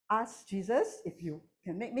 they asked Jesus, if you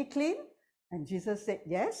can make me clean. And Jesus said,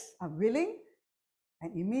 yes, I'm willing.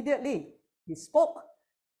 And immediately he spoke.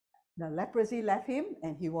 The leprosy left him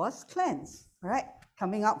and he was cleansed. All right,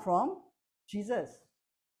 coming out from Jesus.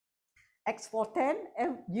 Acts 4:10,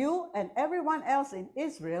 you and everyone else in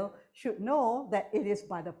Israel should know that it is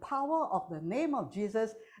by the power of the name of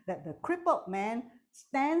Jesus that the crippled man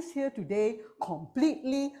stands here today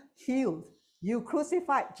completely healed. You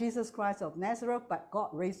crucified Jesus Christ of Nazareth, but God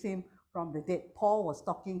raised him from the dead. Paul was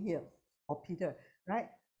talking here, or Peter, right?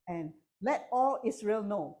 And let all Israel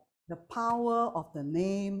know the power of the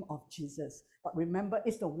name of Jesus. But remember,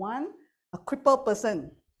 it's the one, a crippled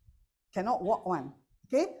person cannot walk one,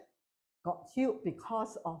 okay? Got healed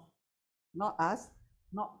because of not us,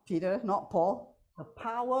 not Peter, not Paul, the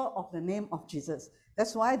power of the name of Jesus.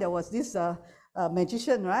 That's why there was this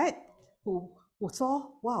magician, right, who saw,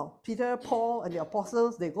 wow, Peter, Paul, and the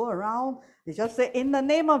apostles, they go around, they just say, in the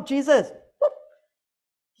name of Jesus, whoop,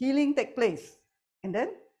 healing take place. And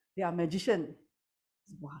then they are magician.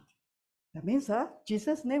 What? That means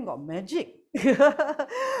Jesus' name got magic,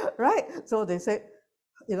 right? So they said,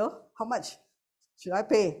 you know, how much should I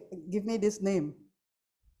pay? Give me this name.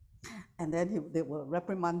 And then they were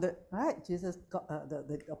reprimanded, right? Jesus,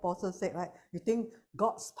 the apostles said, right, you think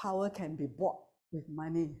God's power can be bought with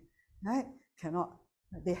money, right? Cannot.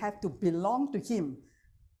 They have to belong to him.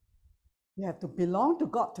 You have to belong to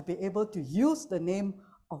God to be able to use the name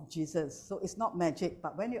of Jesus. So it's not magic,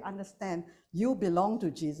 but when you understand you belong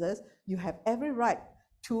to Jesus, you have every right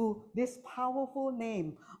to this powerful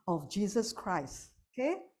name of Jesus Christ,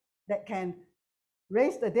 okay? That can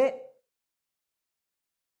raise the dead,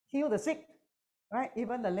 heal the sick, right?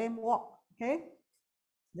 Even the lame walk, okay?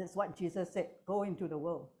 That's what Jesus said, go into the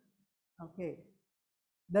world, okay?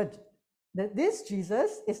 This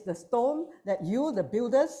Jesus is the stone that you, the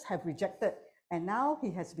builders, have rejected, and now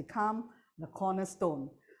he has become the cornerstone.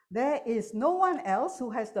 There is no one else who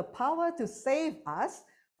has the power to save us,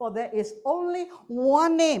 for there is only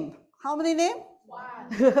one name. How many names?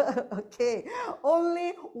 One. Okay,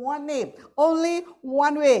 only one name, only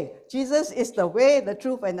one way. Jesus is the way, the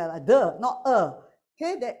truth, and the, not a.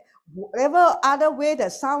 Okay, that whatever other way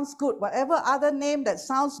that sounds good, whatever other name that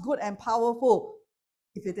sounds good and powerful,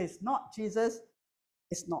 if it is not Jesus,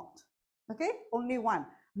 it's not. Okay, only one.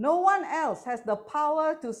 No one else has the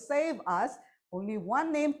power to save us. Only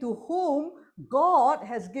one name to whom God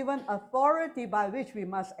has given authority by which we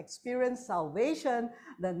must experience salvation,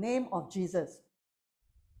 the name of Jesus.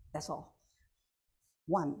 That's all.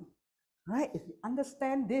 One. Right? If you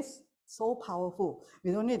understand this, so powerful.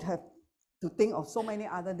 We don't need to think of so many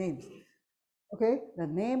other names. Okay? The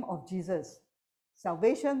name of Jesus.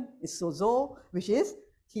 Salvation is sozo, which is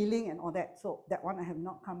healing and all that. So that one I have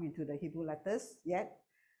not come into the Hebrew letters yet.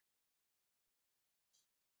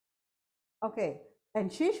 Okay,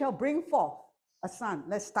 and she shall bring forth a son.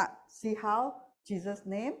 Let's start. See how Jesus'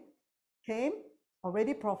 name came,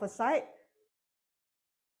 already prophesied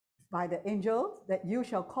by the angel, that you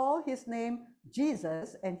shall call his name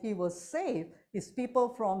Jesus, and he will save his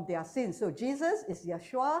people from their sins. So Jesus is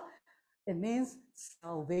Yeshua. It means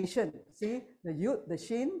salvation. See, the Yud, the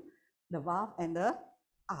Shin, the Vav, and the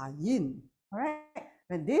Ayin. All right.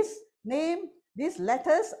 When this name, these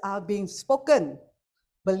letters are being spoken,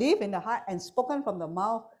 believe in the heart and spoken from the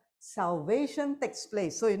mouth, salvation takes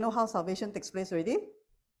place. So you know how salvation takes place already?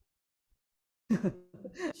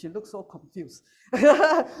 She looks so confused.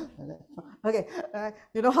 Okay,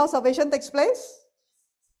 you know how salvation takes place?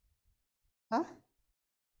 Huh?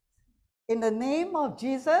 In the name of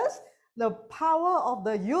Jesus, the power of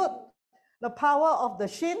the Yud, the power of the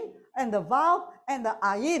Shin, and the Vav, and the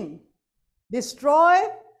Ayin destroy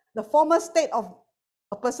the former state of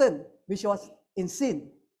a person which was in sin,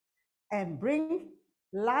 and bring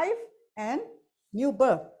life and new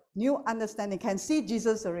birth, new understanding. Can see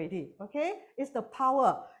Jesus already, okay? It's the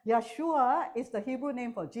power. Yeshua is the Hebrew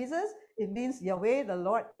name for Jesus. It means Yahweh, the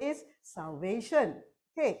Lord, is salvation.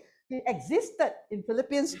 Okay, he existed in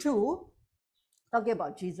Philippians 2 talking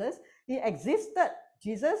about Jesus, he existed,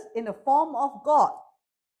 Jesus, in the form of God.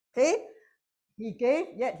 Okay? He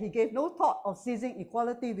gave no thought of seizing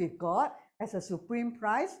equality with God as a supreme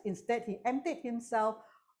prize. Instead, he emptied himself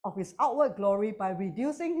of his outward glory by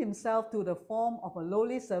reducing himself to the form of a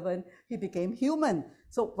lowly servant. He became human.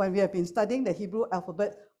 So when we have been studying the Hebrew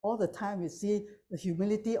alphabet, all the time we see the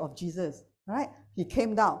humility of Jesus, right? He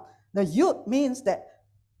came down. The Yud means that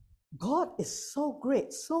God is so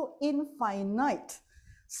great, so infinite,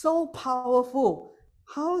 so powerful.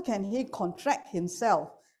 How can he contract himself?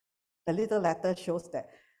 The little letter shows that,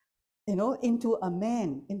 into a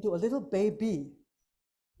man, into a little baby,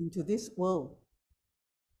 into this world.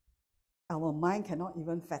 Our mind cannot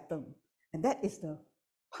even fathom. And that is the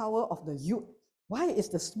power of the Yud. Why? It's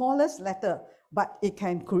the smallest letter, but it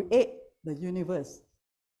can create the universe,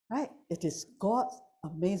 right? It is God's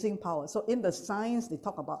amazing power. So in the science, they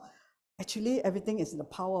talk about, actually everything is in the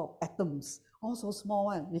power of atoms. Also small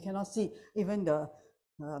one, we cannot see. Even the,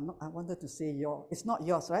 I wanted to say it's not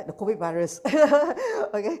yours, right? The COVID virus,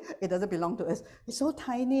 okay? It doesn't belong to us. It's so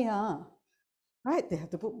tiny, right? They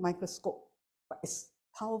have to put microscope, but it's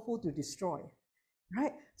powerful to destroy,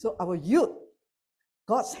 right? So our Yud,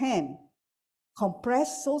 God's hand,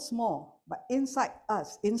 compressed so small, but inside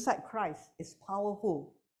us, inside Christ, is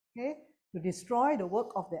powerful, okay? To destroy the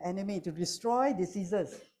work of the enemy, to destroy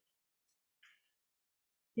diseases.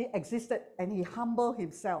 He existed and he humbled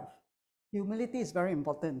himself. Humility is very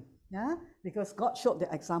important, yeah? Because God showed the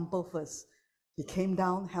example first. He came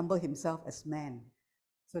down, humbled himself as man,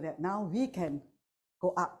 so that now we can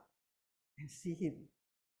go up and see him.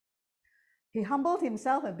 He humbled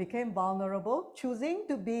himself and became vulnerable, choosing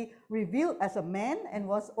to be revealed as a man and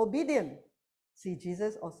was obedient. See,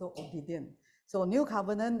 Jesus also obedient. So new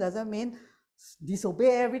covenant doesn't mean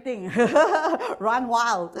disobey everything, run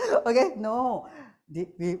wild. Okay, no.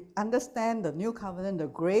 We understand the new covenant, the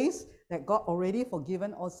grace that God already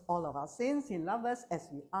forgiven us all of our sins. He loves us as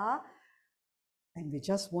we are, and we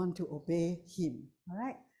just want to obey him. All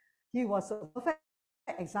right. He was a perfect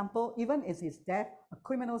example, even in his death, a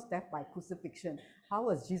criminal's death by crucifixion. How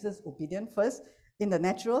was Jesus obedient? First, in the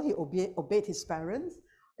natural, he obeyed his parents.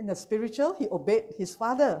 In the spiritual, he obeyed his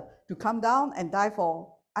father to come down and die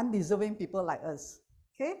for undeserving people like us.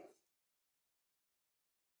 Okay?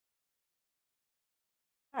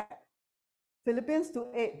 Philippians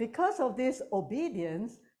 2:8, because of this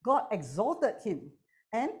obedience, God exalted him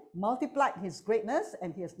and multiplied his greatness,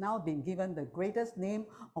 and he has now been given the greatest name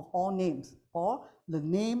of all names, or the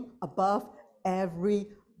name above every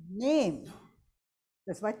name.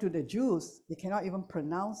 That's why to the Jews, they cannot even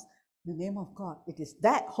pronounce the name of God. It is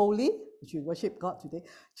that holy, which we worship God today.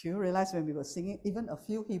 Do you realize when we were singing even a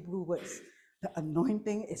few Hebrew words, the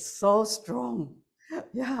anointing is so strong.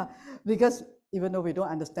 Yeah, because even though we don't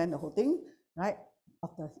understand the whole thing, right, of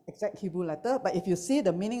the exact Hebrew letter, but if you see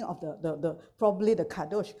the meaning of the probably the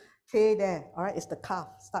kadosh, K there, all right, it's the kaf,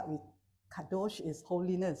 start with kadosh is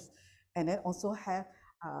holiness, and then also have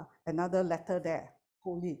another letter there,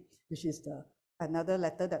 holy, which is the another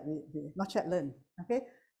letter that we not yet learned, okay,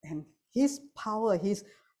 and his power, his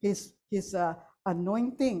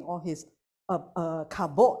anointing, or his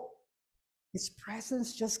kabod, his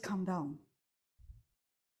presence just come down.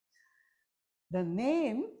 The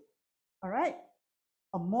name, all right,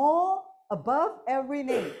 a more above every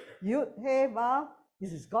name. Yud, He, Vav,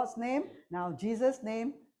 this is God's name. Now Jesus'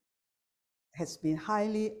 name has been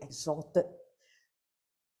highly exalted.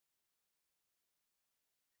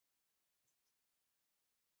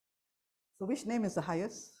 So which name is the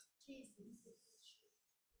highest?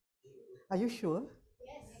 Are you sure?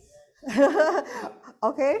 Yes.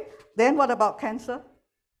 Okay, then what about cancer?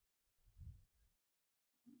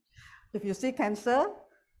 If you see cancer,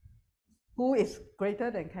 who is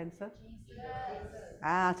greater than cancer?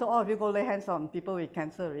 Jesus. So all of you go lay hands on people with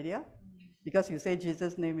cancer already, yeah? Because you say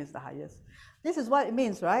Jesus' name is the highest. This is what it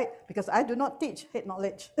means, right? Because I do not teach head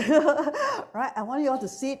knowledge, right? I want you all to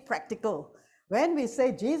see it practical. When we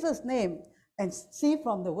say Jesus' name and see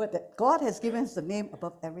from the word that God has given us the name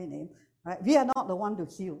above every name, right? We are not the one to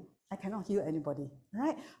heal. I cannot heal anybody,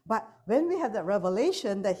 right? But when we have that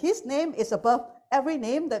revelation that his name is above every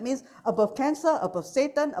name, that means above cancer, above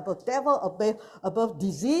Satan, above devil, above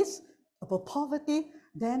disease, above poverty,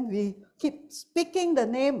 then we keep speaking the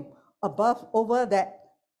name above, over that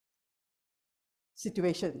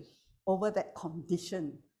situation, over that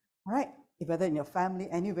condition, all right? Whether in your family,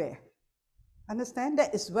 anywhere. Understand?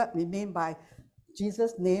 That is what we mean by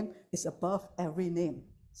Jesus' name is above every name.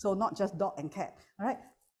 So not just dog and cat, all right?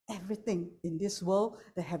 Everything in this world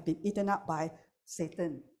that have been eaten up by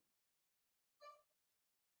Satan.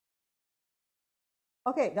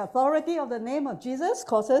 Okay, the authority of the name of Jesus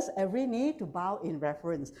causes every knee to bow in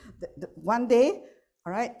reverence. One day,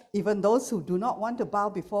 all right, even those who do not want to bow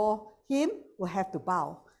before him will have to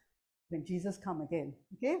bow when Jesus come again,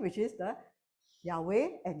 okay, which is the Yahweh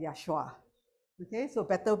and Yahshua. Okay, so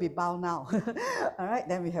better we bow now. All right,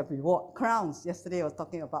 then we have reward, crowns. Yesterday I was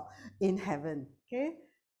talking about in heaven, okay?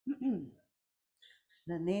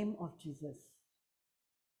 The name of Jesus.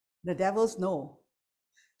 The devils know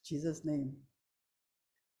Jesus' name.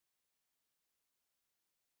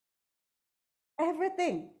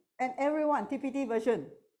 Everything and everyone, TPT version,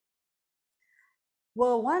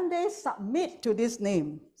 will one day submit to this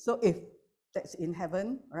name. So if that's in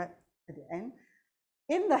heaven, right, at the end,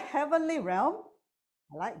 in the heavenly realm,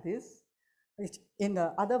 I like this, which in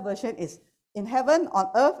the other version is in heaven, on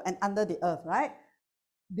earth, and under the earth, right?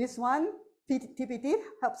 This one, TPT,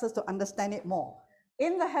 helps us to understand it more.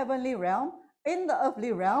 In the heavenly realm, in the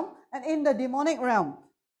earthly realm, and in the demonic realm,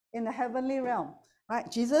 in the heavenly realm,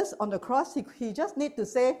 right? Jesus on the cross, he just need to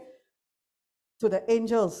say to the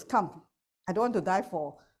angels, come, I don't want to die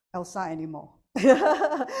for Elsa anymore.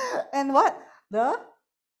 And what? The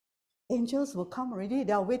angels will come already.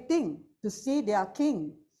 They are waiting to see their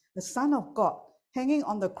king, the Son of God, hanging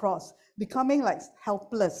on the cross, becoming like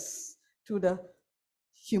helpless to the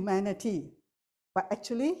humanity. But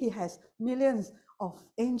actually, he has millions of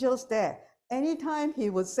angels there. Anytime he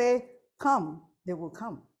would say, come, they will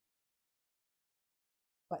come.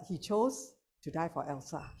 But he chose to die for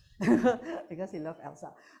Elsa because he loved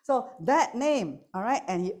Elsa. So that name, all right,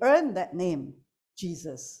 and he earned that name,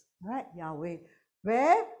 Jesus, all right, Yahweh,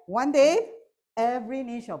 where one day every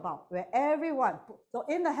knee shall bow, where everyone, so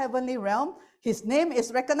in the heavenly realm, his name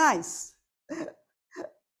is recognized.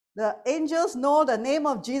 The angels know the name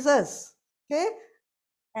of Jesus, okay,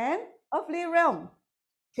 and earthly realm.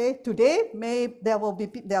 Okay, today there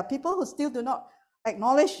are people who still do not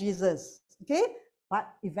acknowledge Jesus. Okay, but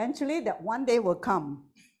eventually that one day will come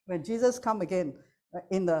when Jesus come again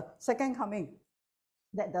in the second coming,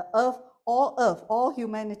 that the earth, all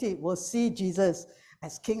humanity will see Jesus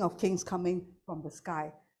as King of Kings coming from the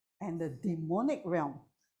sky. And the demonic realm,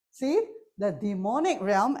 see, the demonic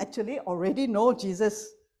realm actually already know Jesus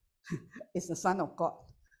is the Son of God.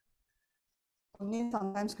 Only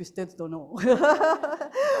sometimes Christians don't know.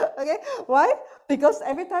 Okay, why? Because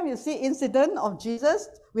every time you see incident of Jesus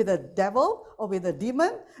with a devil or with a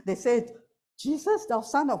demon, they say, Jesus, thou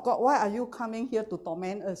Son of God, why are you coming here to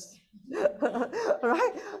torment us?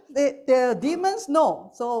 Right? The demons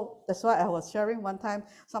know. So that's why I was sharing one time,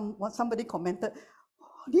 somebody commented,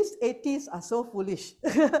 oh, these atheists are so foolish.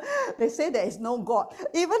 They say there is no God.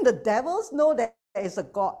 Even the devils know that there is a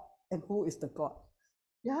God. And who is the God?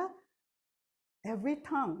 Yeah, every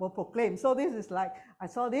tongue will proclaim. So this is like, I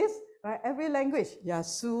saw this, right? Every language,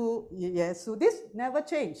 Yasu, Yesu, this never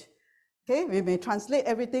change. Okay, we may translate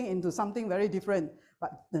everything into something very different,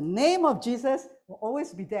 but the name of Jesus will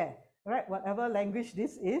always be there, right? Whatever language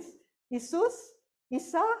this is, Jesus,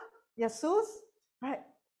 Isa, Jesus, right?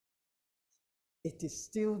 It is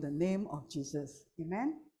still the name of Jesus.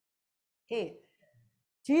 Amen? Okay.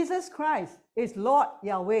 Jesus Christ is Lord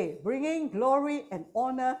Yahweh, bringing glory and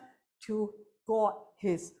honor to God,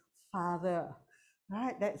 his Father. All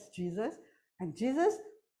right, that's Jesus. And Jesus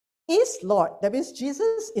is Lord. That means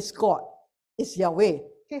Jesus is God, is Yahweh.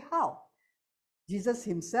 Okay, how? Jesus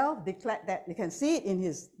himself declared that. You can see it in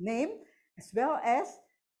his name as well as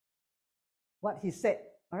what he said.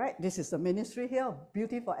 All right, this is the ministry here of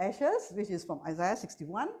Beauty for Ashes, which is from Isaiah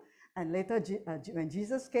 61. And later, when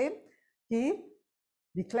Jesus came, he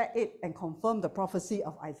declared it and confirmed the prophecy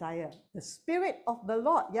of Isaiah. The Spirit of the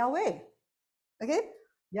Lord, Yahweh. Okay?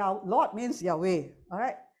 Lord means Yahweh. All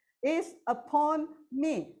right? Is upon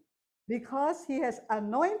me because he has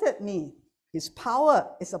anointed me. His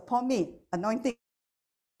power is upon me. Anointing,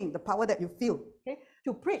 the power that you feel. Okay?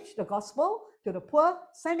 To preach the gospel to the poor,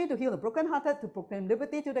 send me to heal the brokenhearted, to proclaim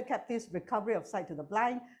liberty to the captives, recovery of sight to the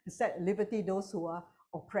blind, to set at liberty those who are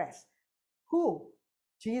oppressed. Who?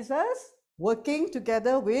 Jesus, working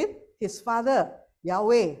together with his Father,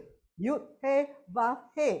 Yahweh. Yud He Vav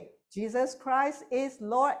He. Jesus Christ is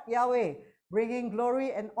Lord Yahweh, bringing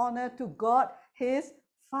glory and honor to God, his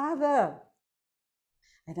Father.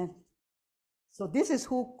 And then, so this is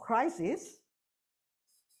who Christ is.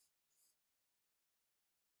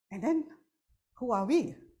 And then, who are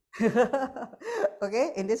we?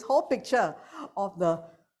 Okay, in this whole picture of the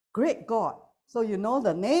great God. So you know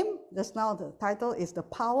the name, just now the title is The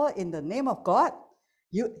Power in the Name of God.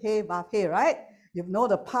 Yud He Vav He, right? You know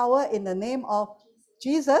the power in the name of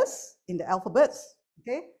Jesus in the alphabets.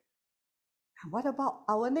 Okay? What about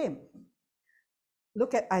our name?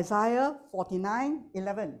 Look at Isaiah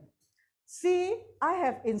 49:11. See, I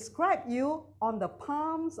have inscribed you on the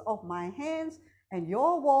palms of my hands, and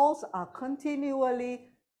your walls are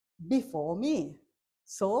continually before me.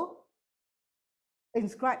 So,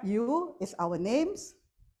 inscribe you is our names,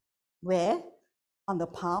 where? On the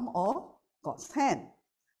palm of God's hand.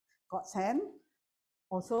 God's hand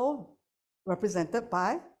also represented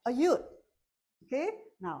by a yud. Okay,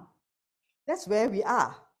 now that's where we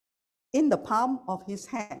are, in the palm of his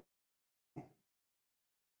hand.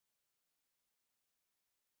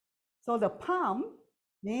 So the palm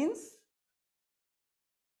means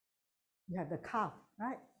you have the calf,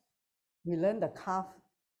 right? We learned the calf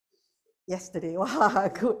yesterday. Wow,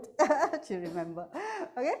 good. Do you remember?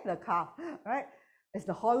 Okay, the calf, right? It's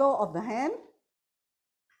the hollow of the hand,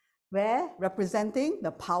 where representing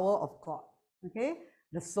the power of God. Okay,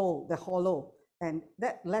 the soul, the hollow, and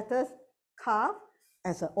that letters calf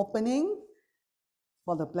as an opening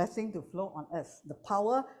for the blessing to flow on us. The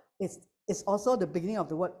power is also the beginning of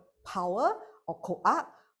the word power, or ko'ak,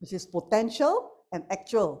 which is potential and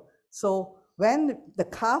actual. So when the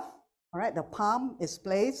calf, all right, the palm is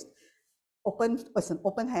placed open as an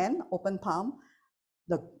open hand, open palm,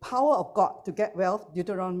 the power of God to get wealth,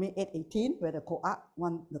 Deuteronomy 8:18, where the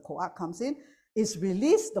ko'ak comes in, is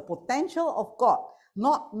release the potential of God,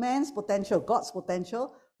 not man's potential, God's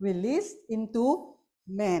potential, released into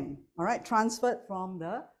man, all right, transferred from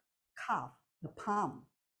the calf, the palm,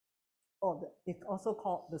 or it's also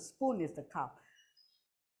called the spoon is the calf.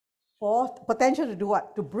 For potential to do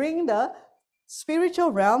what? To bring the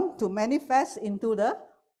spiritual realm to manifest into the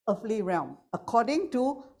earthly realm, according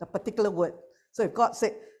to the particular word. So if God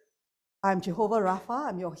said, I'm Jehovah Rapha,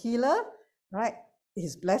 I'm your healer, right?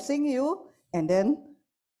 He's blessing you, and then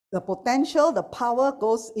the potential, the power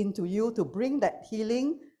goes into you to bring that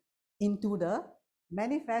healing into the,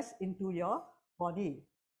 manifest into your body.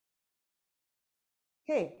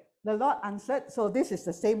 Okay, the Lord answered, so this is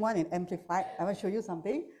the same one in Amplified. I will show you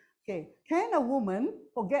something. Okay, can a woman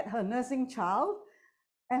forget her nursing child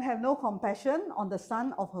and have no compassion on the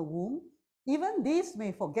son of her womb? Even these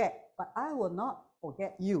may forget, but I will not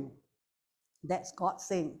forget you. That's God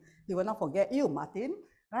saying. He will not forget you, Martin,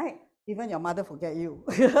 right? Even your mother forget you.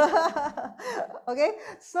 Okay,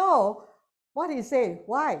 so what he say?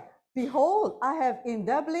 Why? Behold, I have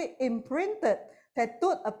indelibly imprinted,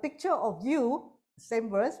 tattooed a picture of you, same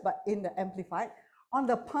verse, but in the Amplified, on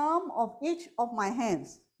the palm of each of my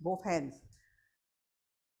hands, both hands.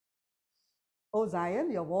 O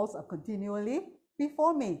Zion, your walls are continually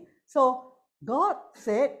before me. So God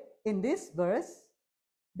said in this verse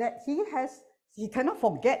that he cannot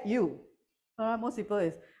forget you. Most people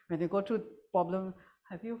is, when they go through problem,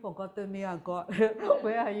 have you forgotten me, God?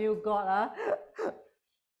 Where are you, God?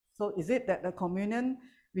 So is it that the communion,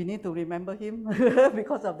 we need to remember him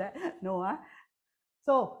because of that? No.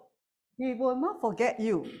 So he will not forget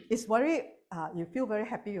you. It's very, you feel very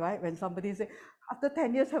happy, right? When somebody says, after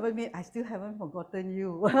 10 years haven't met, I still haven't forgotten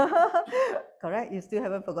you. Correct? You still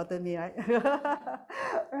haven't forgotten me, right?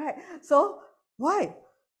 Right. So why?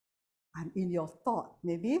 I'm in your thought.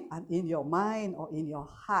 Maybe I'm in your mind or in your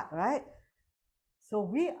heart, right? So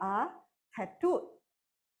we are tattooed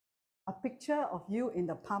a picture of you in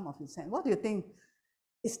the palm of his hand. What do you think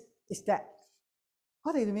is that?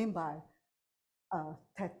 What do you mean by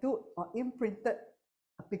tattooed or imprinted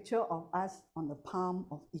a picture of us on the palm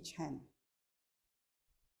of each hand?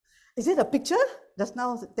 Is it a picture? Just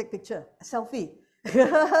now, take picture, a selfie.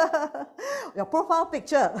 Your profile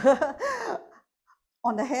picture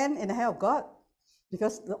on the hand, in the hand of God,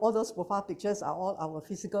 because all those profile pictures are all our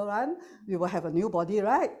physical one. We will have a new body,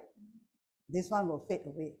 right? This one will fade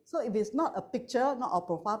away. So if it's not a picture, not a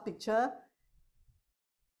profile picture,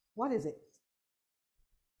 what is it?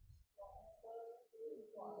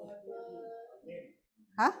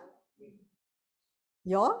 Huh?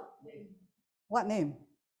 Your? What name?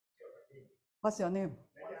 What's your name?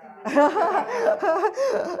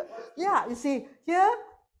 Yeah, you see, here,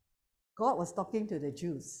 God was talking to the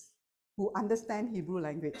Jews who understand Hebrew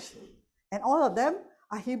language. And all of them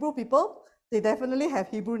are Hebrew people. They definitely have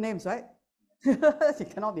Hebrew names, right? You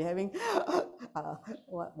cannot be having,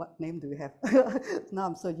 what name do we have? Now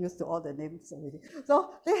I'm so used to all the names already.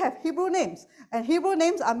 So they have Hebrew names. And Hebrew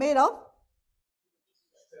names are made of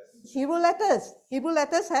Hebrew letters. Hebrew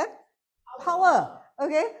letters have power.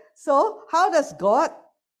 Okay, so how does God,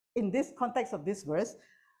 in this context of this verse,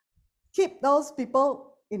 keep those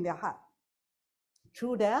people in their heart?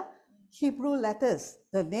 Through their Hebrew letters.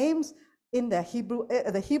 The names in the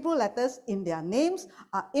Hebrew letters in their names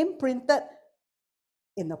are imprinted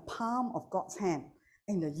in the palm of God's hand,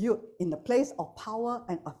 in the yud, in the place of power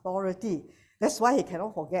and authority. That's why he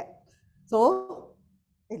cannot forget. So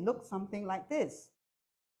it looks something like this.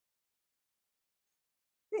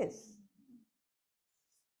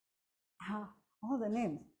 All the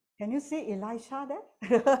names. Can you see Elisha there?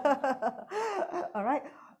 All right.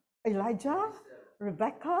 Elijah,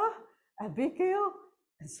 Rebecca, Abigail,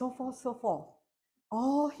 and so forth, so forth.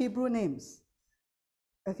 All Hebrew names.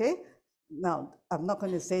 Okay? Now, I'm not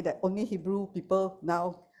going to say that only Hebrew people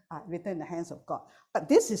now are written in the hands of God. But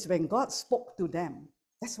this is when God spoke to them.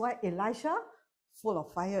 That's why Elisha, full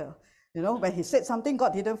of fire. You know, when he said something,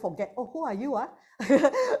 God didn't forget. Oh, who are you?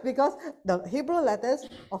 Because the Hebrew letters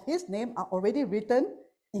of his name are already written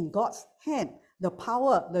in God's hand. The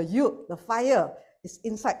power, the youth, the fire is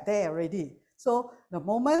inside there already. So the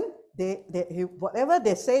moment whatever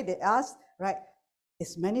they say, they ask, right,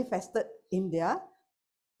 is manifested in their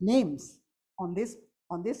names on this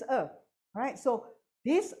earth. Right? So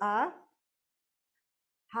these are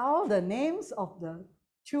how the names of the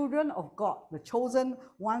children of God, the chosen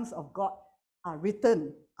ones of God, are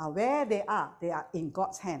written, are where they are. They are in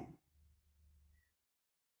God's hand.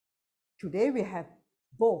 Today we have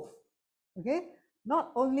both. Okay?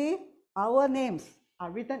 Not only our names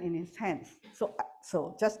are written in his hands.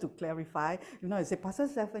 So just to clarify, you know, I say, Pastor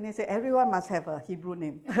Stephanie said everyone must have a Hebrew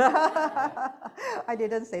name. I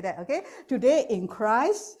didn't say that, okay? Today in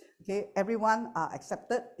Christ, okay, everyone are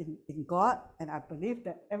accepted in God, and I believe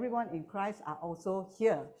that everyone in Christ are also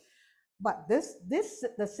here. But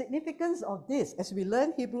the significance of this, as we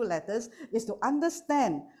learn Hebrew letters, is to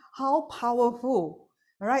understand how powerful,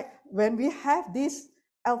 right? When we have these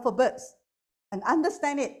alphabets and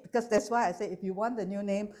understand it, because that's why I say, if you want the new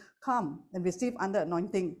name, come and receive under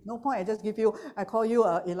anointing. No point, I call you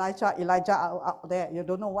Elijah out there. You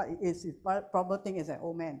don't know what it is. You probably think it's an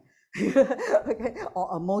old man. Okay,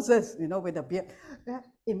 or a Moses, you know, with a beard.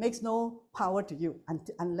 It makes no power to you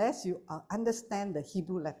unless you understand the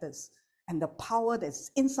Hebrew letters and the power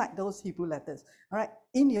that's inside those Hebrew letters, all right,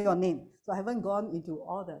 in your name. So I haven't gone into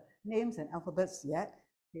all the names and alphabets yet.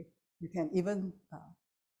 Okay. You can even,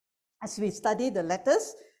 as we study the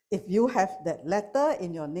letters, if you have that letter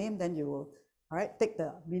in your name, then you will, all right, take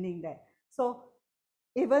the meaning there. So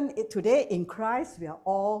even today in Christ, we are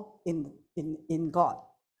all in God.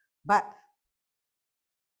 But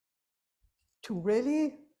to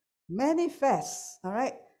really manifest, all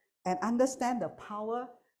right, and understand the power,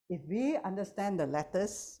 if we understand the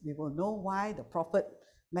letters, we will know why the prophet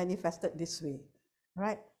manifested this way,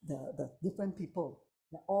 right? The different people,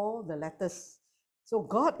 all the letters. So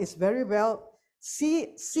God is very well,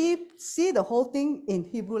 see the whole thing in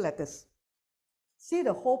Hebrew letters. See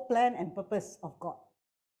the whole plan and purpose of God.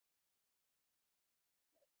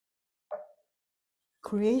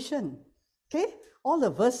 Creation, okay? All the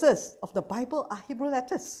verses of the Bible are Hebrew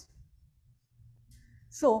letters.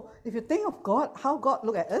 So if you think of God, how God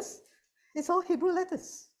look at us, it's all Hebrew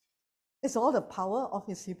letters. It's all the power of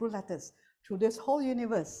his Hebrew letters through this whole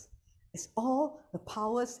universe. It's all the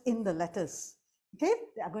powers in the letters. Okay?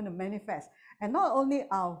 They are going to manifest. And not only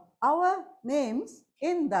are our names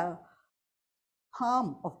in the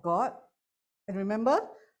palm of God, and remember,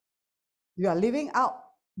 you are living out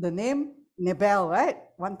the name Nebel, right?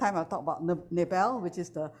 One time I talked about Nebel, which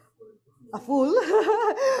is a fool.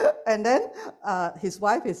 And then his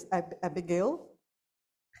wife is Abigail.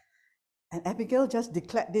 And Abigail just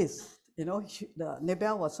declared this. You know,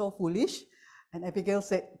 Nabal was so foolish. And Abigail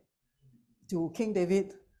said to King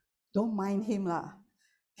David, don't mind him lah.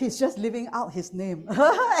 He's just living out his name.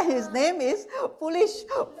 His name is foolish,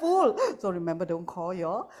 fool. So remember, don't call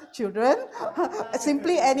your children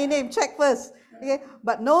simply any name. Check first. Okay,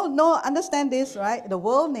 but no, understand this, right? The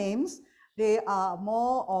world names, they are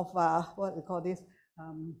more of what we call this,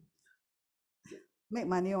 make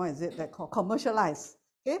money, or is it that called commercialize?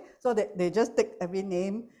 Okay, so they just take every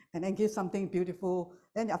name and then give something beautiful.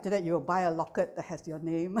 Then after that, you will buy a locket that has your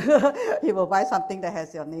name. You will buy something that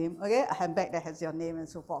has your name, okay, a handbag that has your name and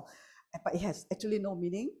so forth. But it has actually no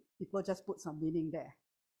meaning. People just put some meaning there,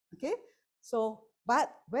 okay? So,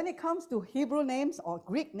 but when it comes to Hebrew names or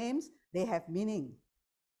Greek names, they have meaning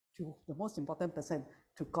to the most important person,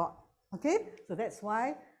 to God, okay? So that's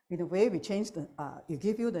why, in a way, we change we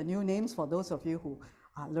give you the new names for those of you who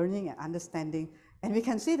are learning and understanding. And we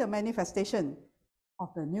can see the manifestation of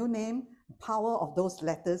the new name, the power of those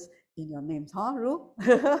letters in your names. Huh, Ru?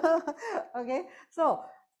 Okay, so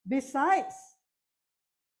besides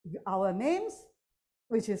our names,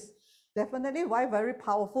 which is definitely why very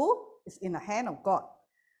powerful, is in the hand of God,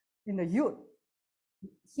 in the youth.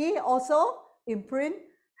 He also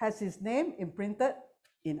has his name imprinted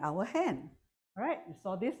in our hand. All right, we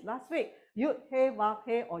saw this last week. Yud He Vav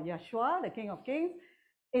He, or Yeshua, the King of Kings.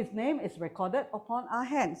 His name is recorded upon our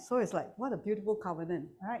hands. So it's like, what a beautiful covenant,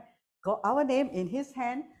 right? Got our name in his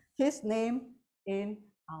hand, his name in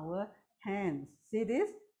our hands. See this?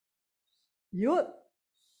 Yud.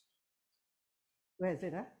 Where is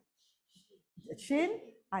it? Shin,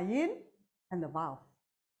 Ayin, and the Vav.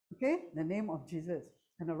 Okay, the name of Jesus.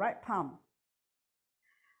 And the right palm.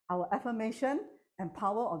 Our affirmation and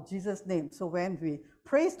power of Jesus' name. So when we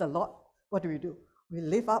praise the Lord, what do? We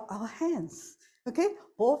lift up our hands. Okay,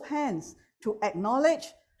 both hands to acknowledge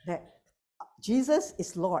that Jesus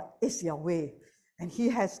is Lord, is Yahweh, and He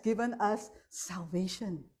has given us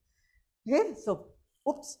salvation. Okay, so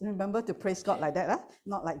oops, remember to praise God like that, huh?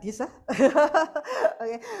 Not like this. Huh?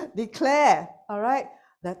 Okay, declare, all right,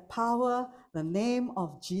 that power, the name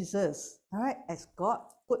of Jesus, all right, as God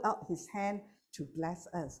put out His hand to bless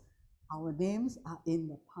us. Our names are in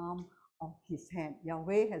the palm of His hand.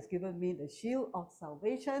 Yahweh has given me the shield of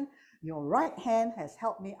salvation. Your right hand has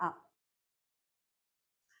helped me up.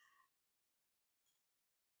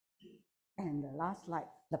 And the last slide,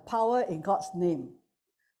 the power in God's name.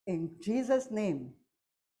 In Jesus' name,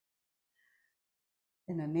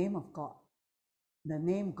 in the name of God, the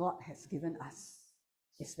name God has given us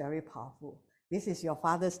is very powerful. This is your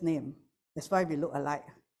Father's name. That's why we look alike.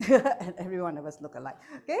 And every one of us look alike.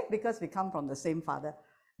 Okay? Because we come from the same Father.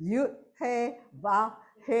 Yud, He, Vav,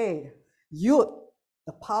 He. Yud,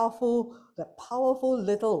 the powerful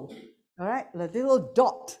little, all right? The little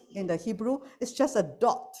dot in the Hebrew, it's just a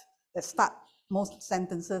dot that starts most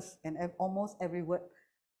sentences and almost every word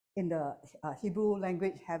in the Hebrew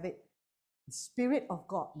language have it. The Spirit of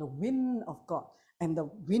God, the wind of God, and the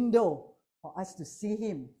window for us to see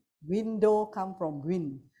Him. Window come from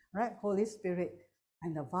wind, right? Holy Spirit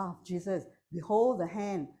and the Vav, Jesus. Behold the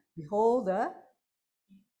hand, behold the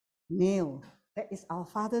nail. That is our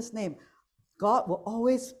Father's name. God will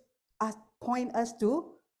always point us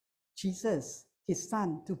to Jesus, His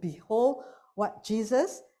Son, to behold what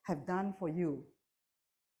Jesus have done for you.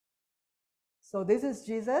 So this is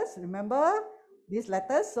Jesus, remember these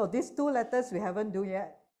letters? So these two letters we haven't do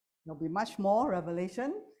yet. There'll be much more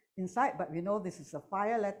revelation inside, but we know this is a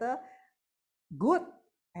fire letter. Good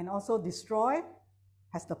and also destroy,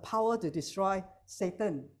 has the power to destroy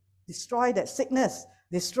Satan, destroy that sickness,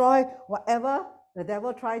 destroy whatever the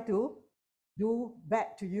devil tried to do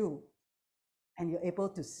bad to you. And you're able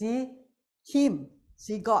to see Him,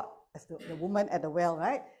 see God, as the woman at the well,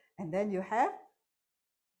 right? And then you have,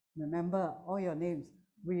 remember all your names.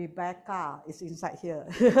 Rebecca is inside here.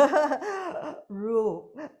 Ruth,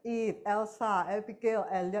 Eve, Elsa, Abigail,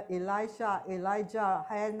 Elisha, Elijah,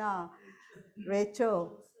 Hannah,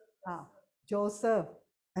 Rachel, Joseph,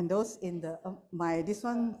 and those in the this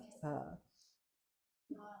one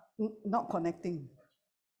not connecting.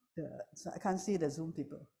 So I can't see the Zoom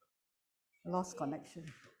people. Lost connection.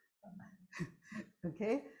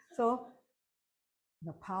 Okay, so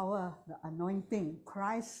the power, the anointing,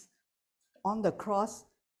 Christ on the cross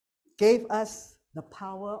gave us the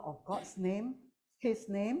power of God's name, His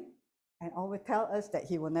name, and always tell us that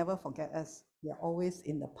He will never forget us. We are always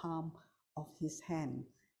in the palm of His hand,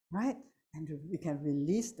 right? And we can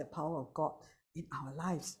release the power of God in our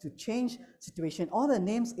lives to change situation. All the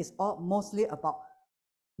names is all mostly about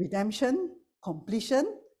redemption,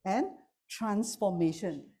 completion, and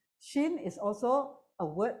transformation. Shin is also a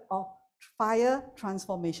word of fire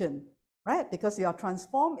transformation, right? Because you are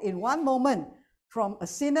transformed in one moment from a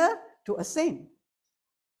sinner to a saint.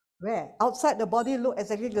 Where? Outside the body look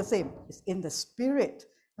exactly the same. It's in the spirit.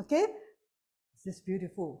 Okay? This is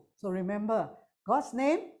beautiful. So remember, God's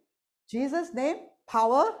name, Jesus' name,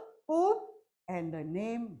 powerful, and the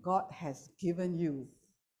name God has given you.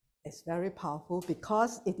 It's very powerful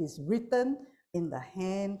because it is written in the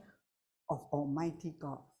hand of Almighty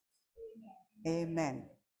God. Amen.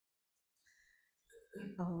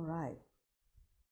 All right.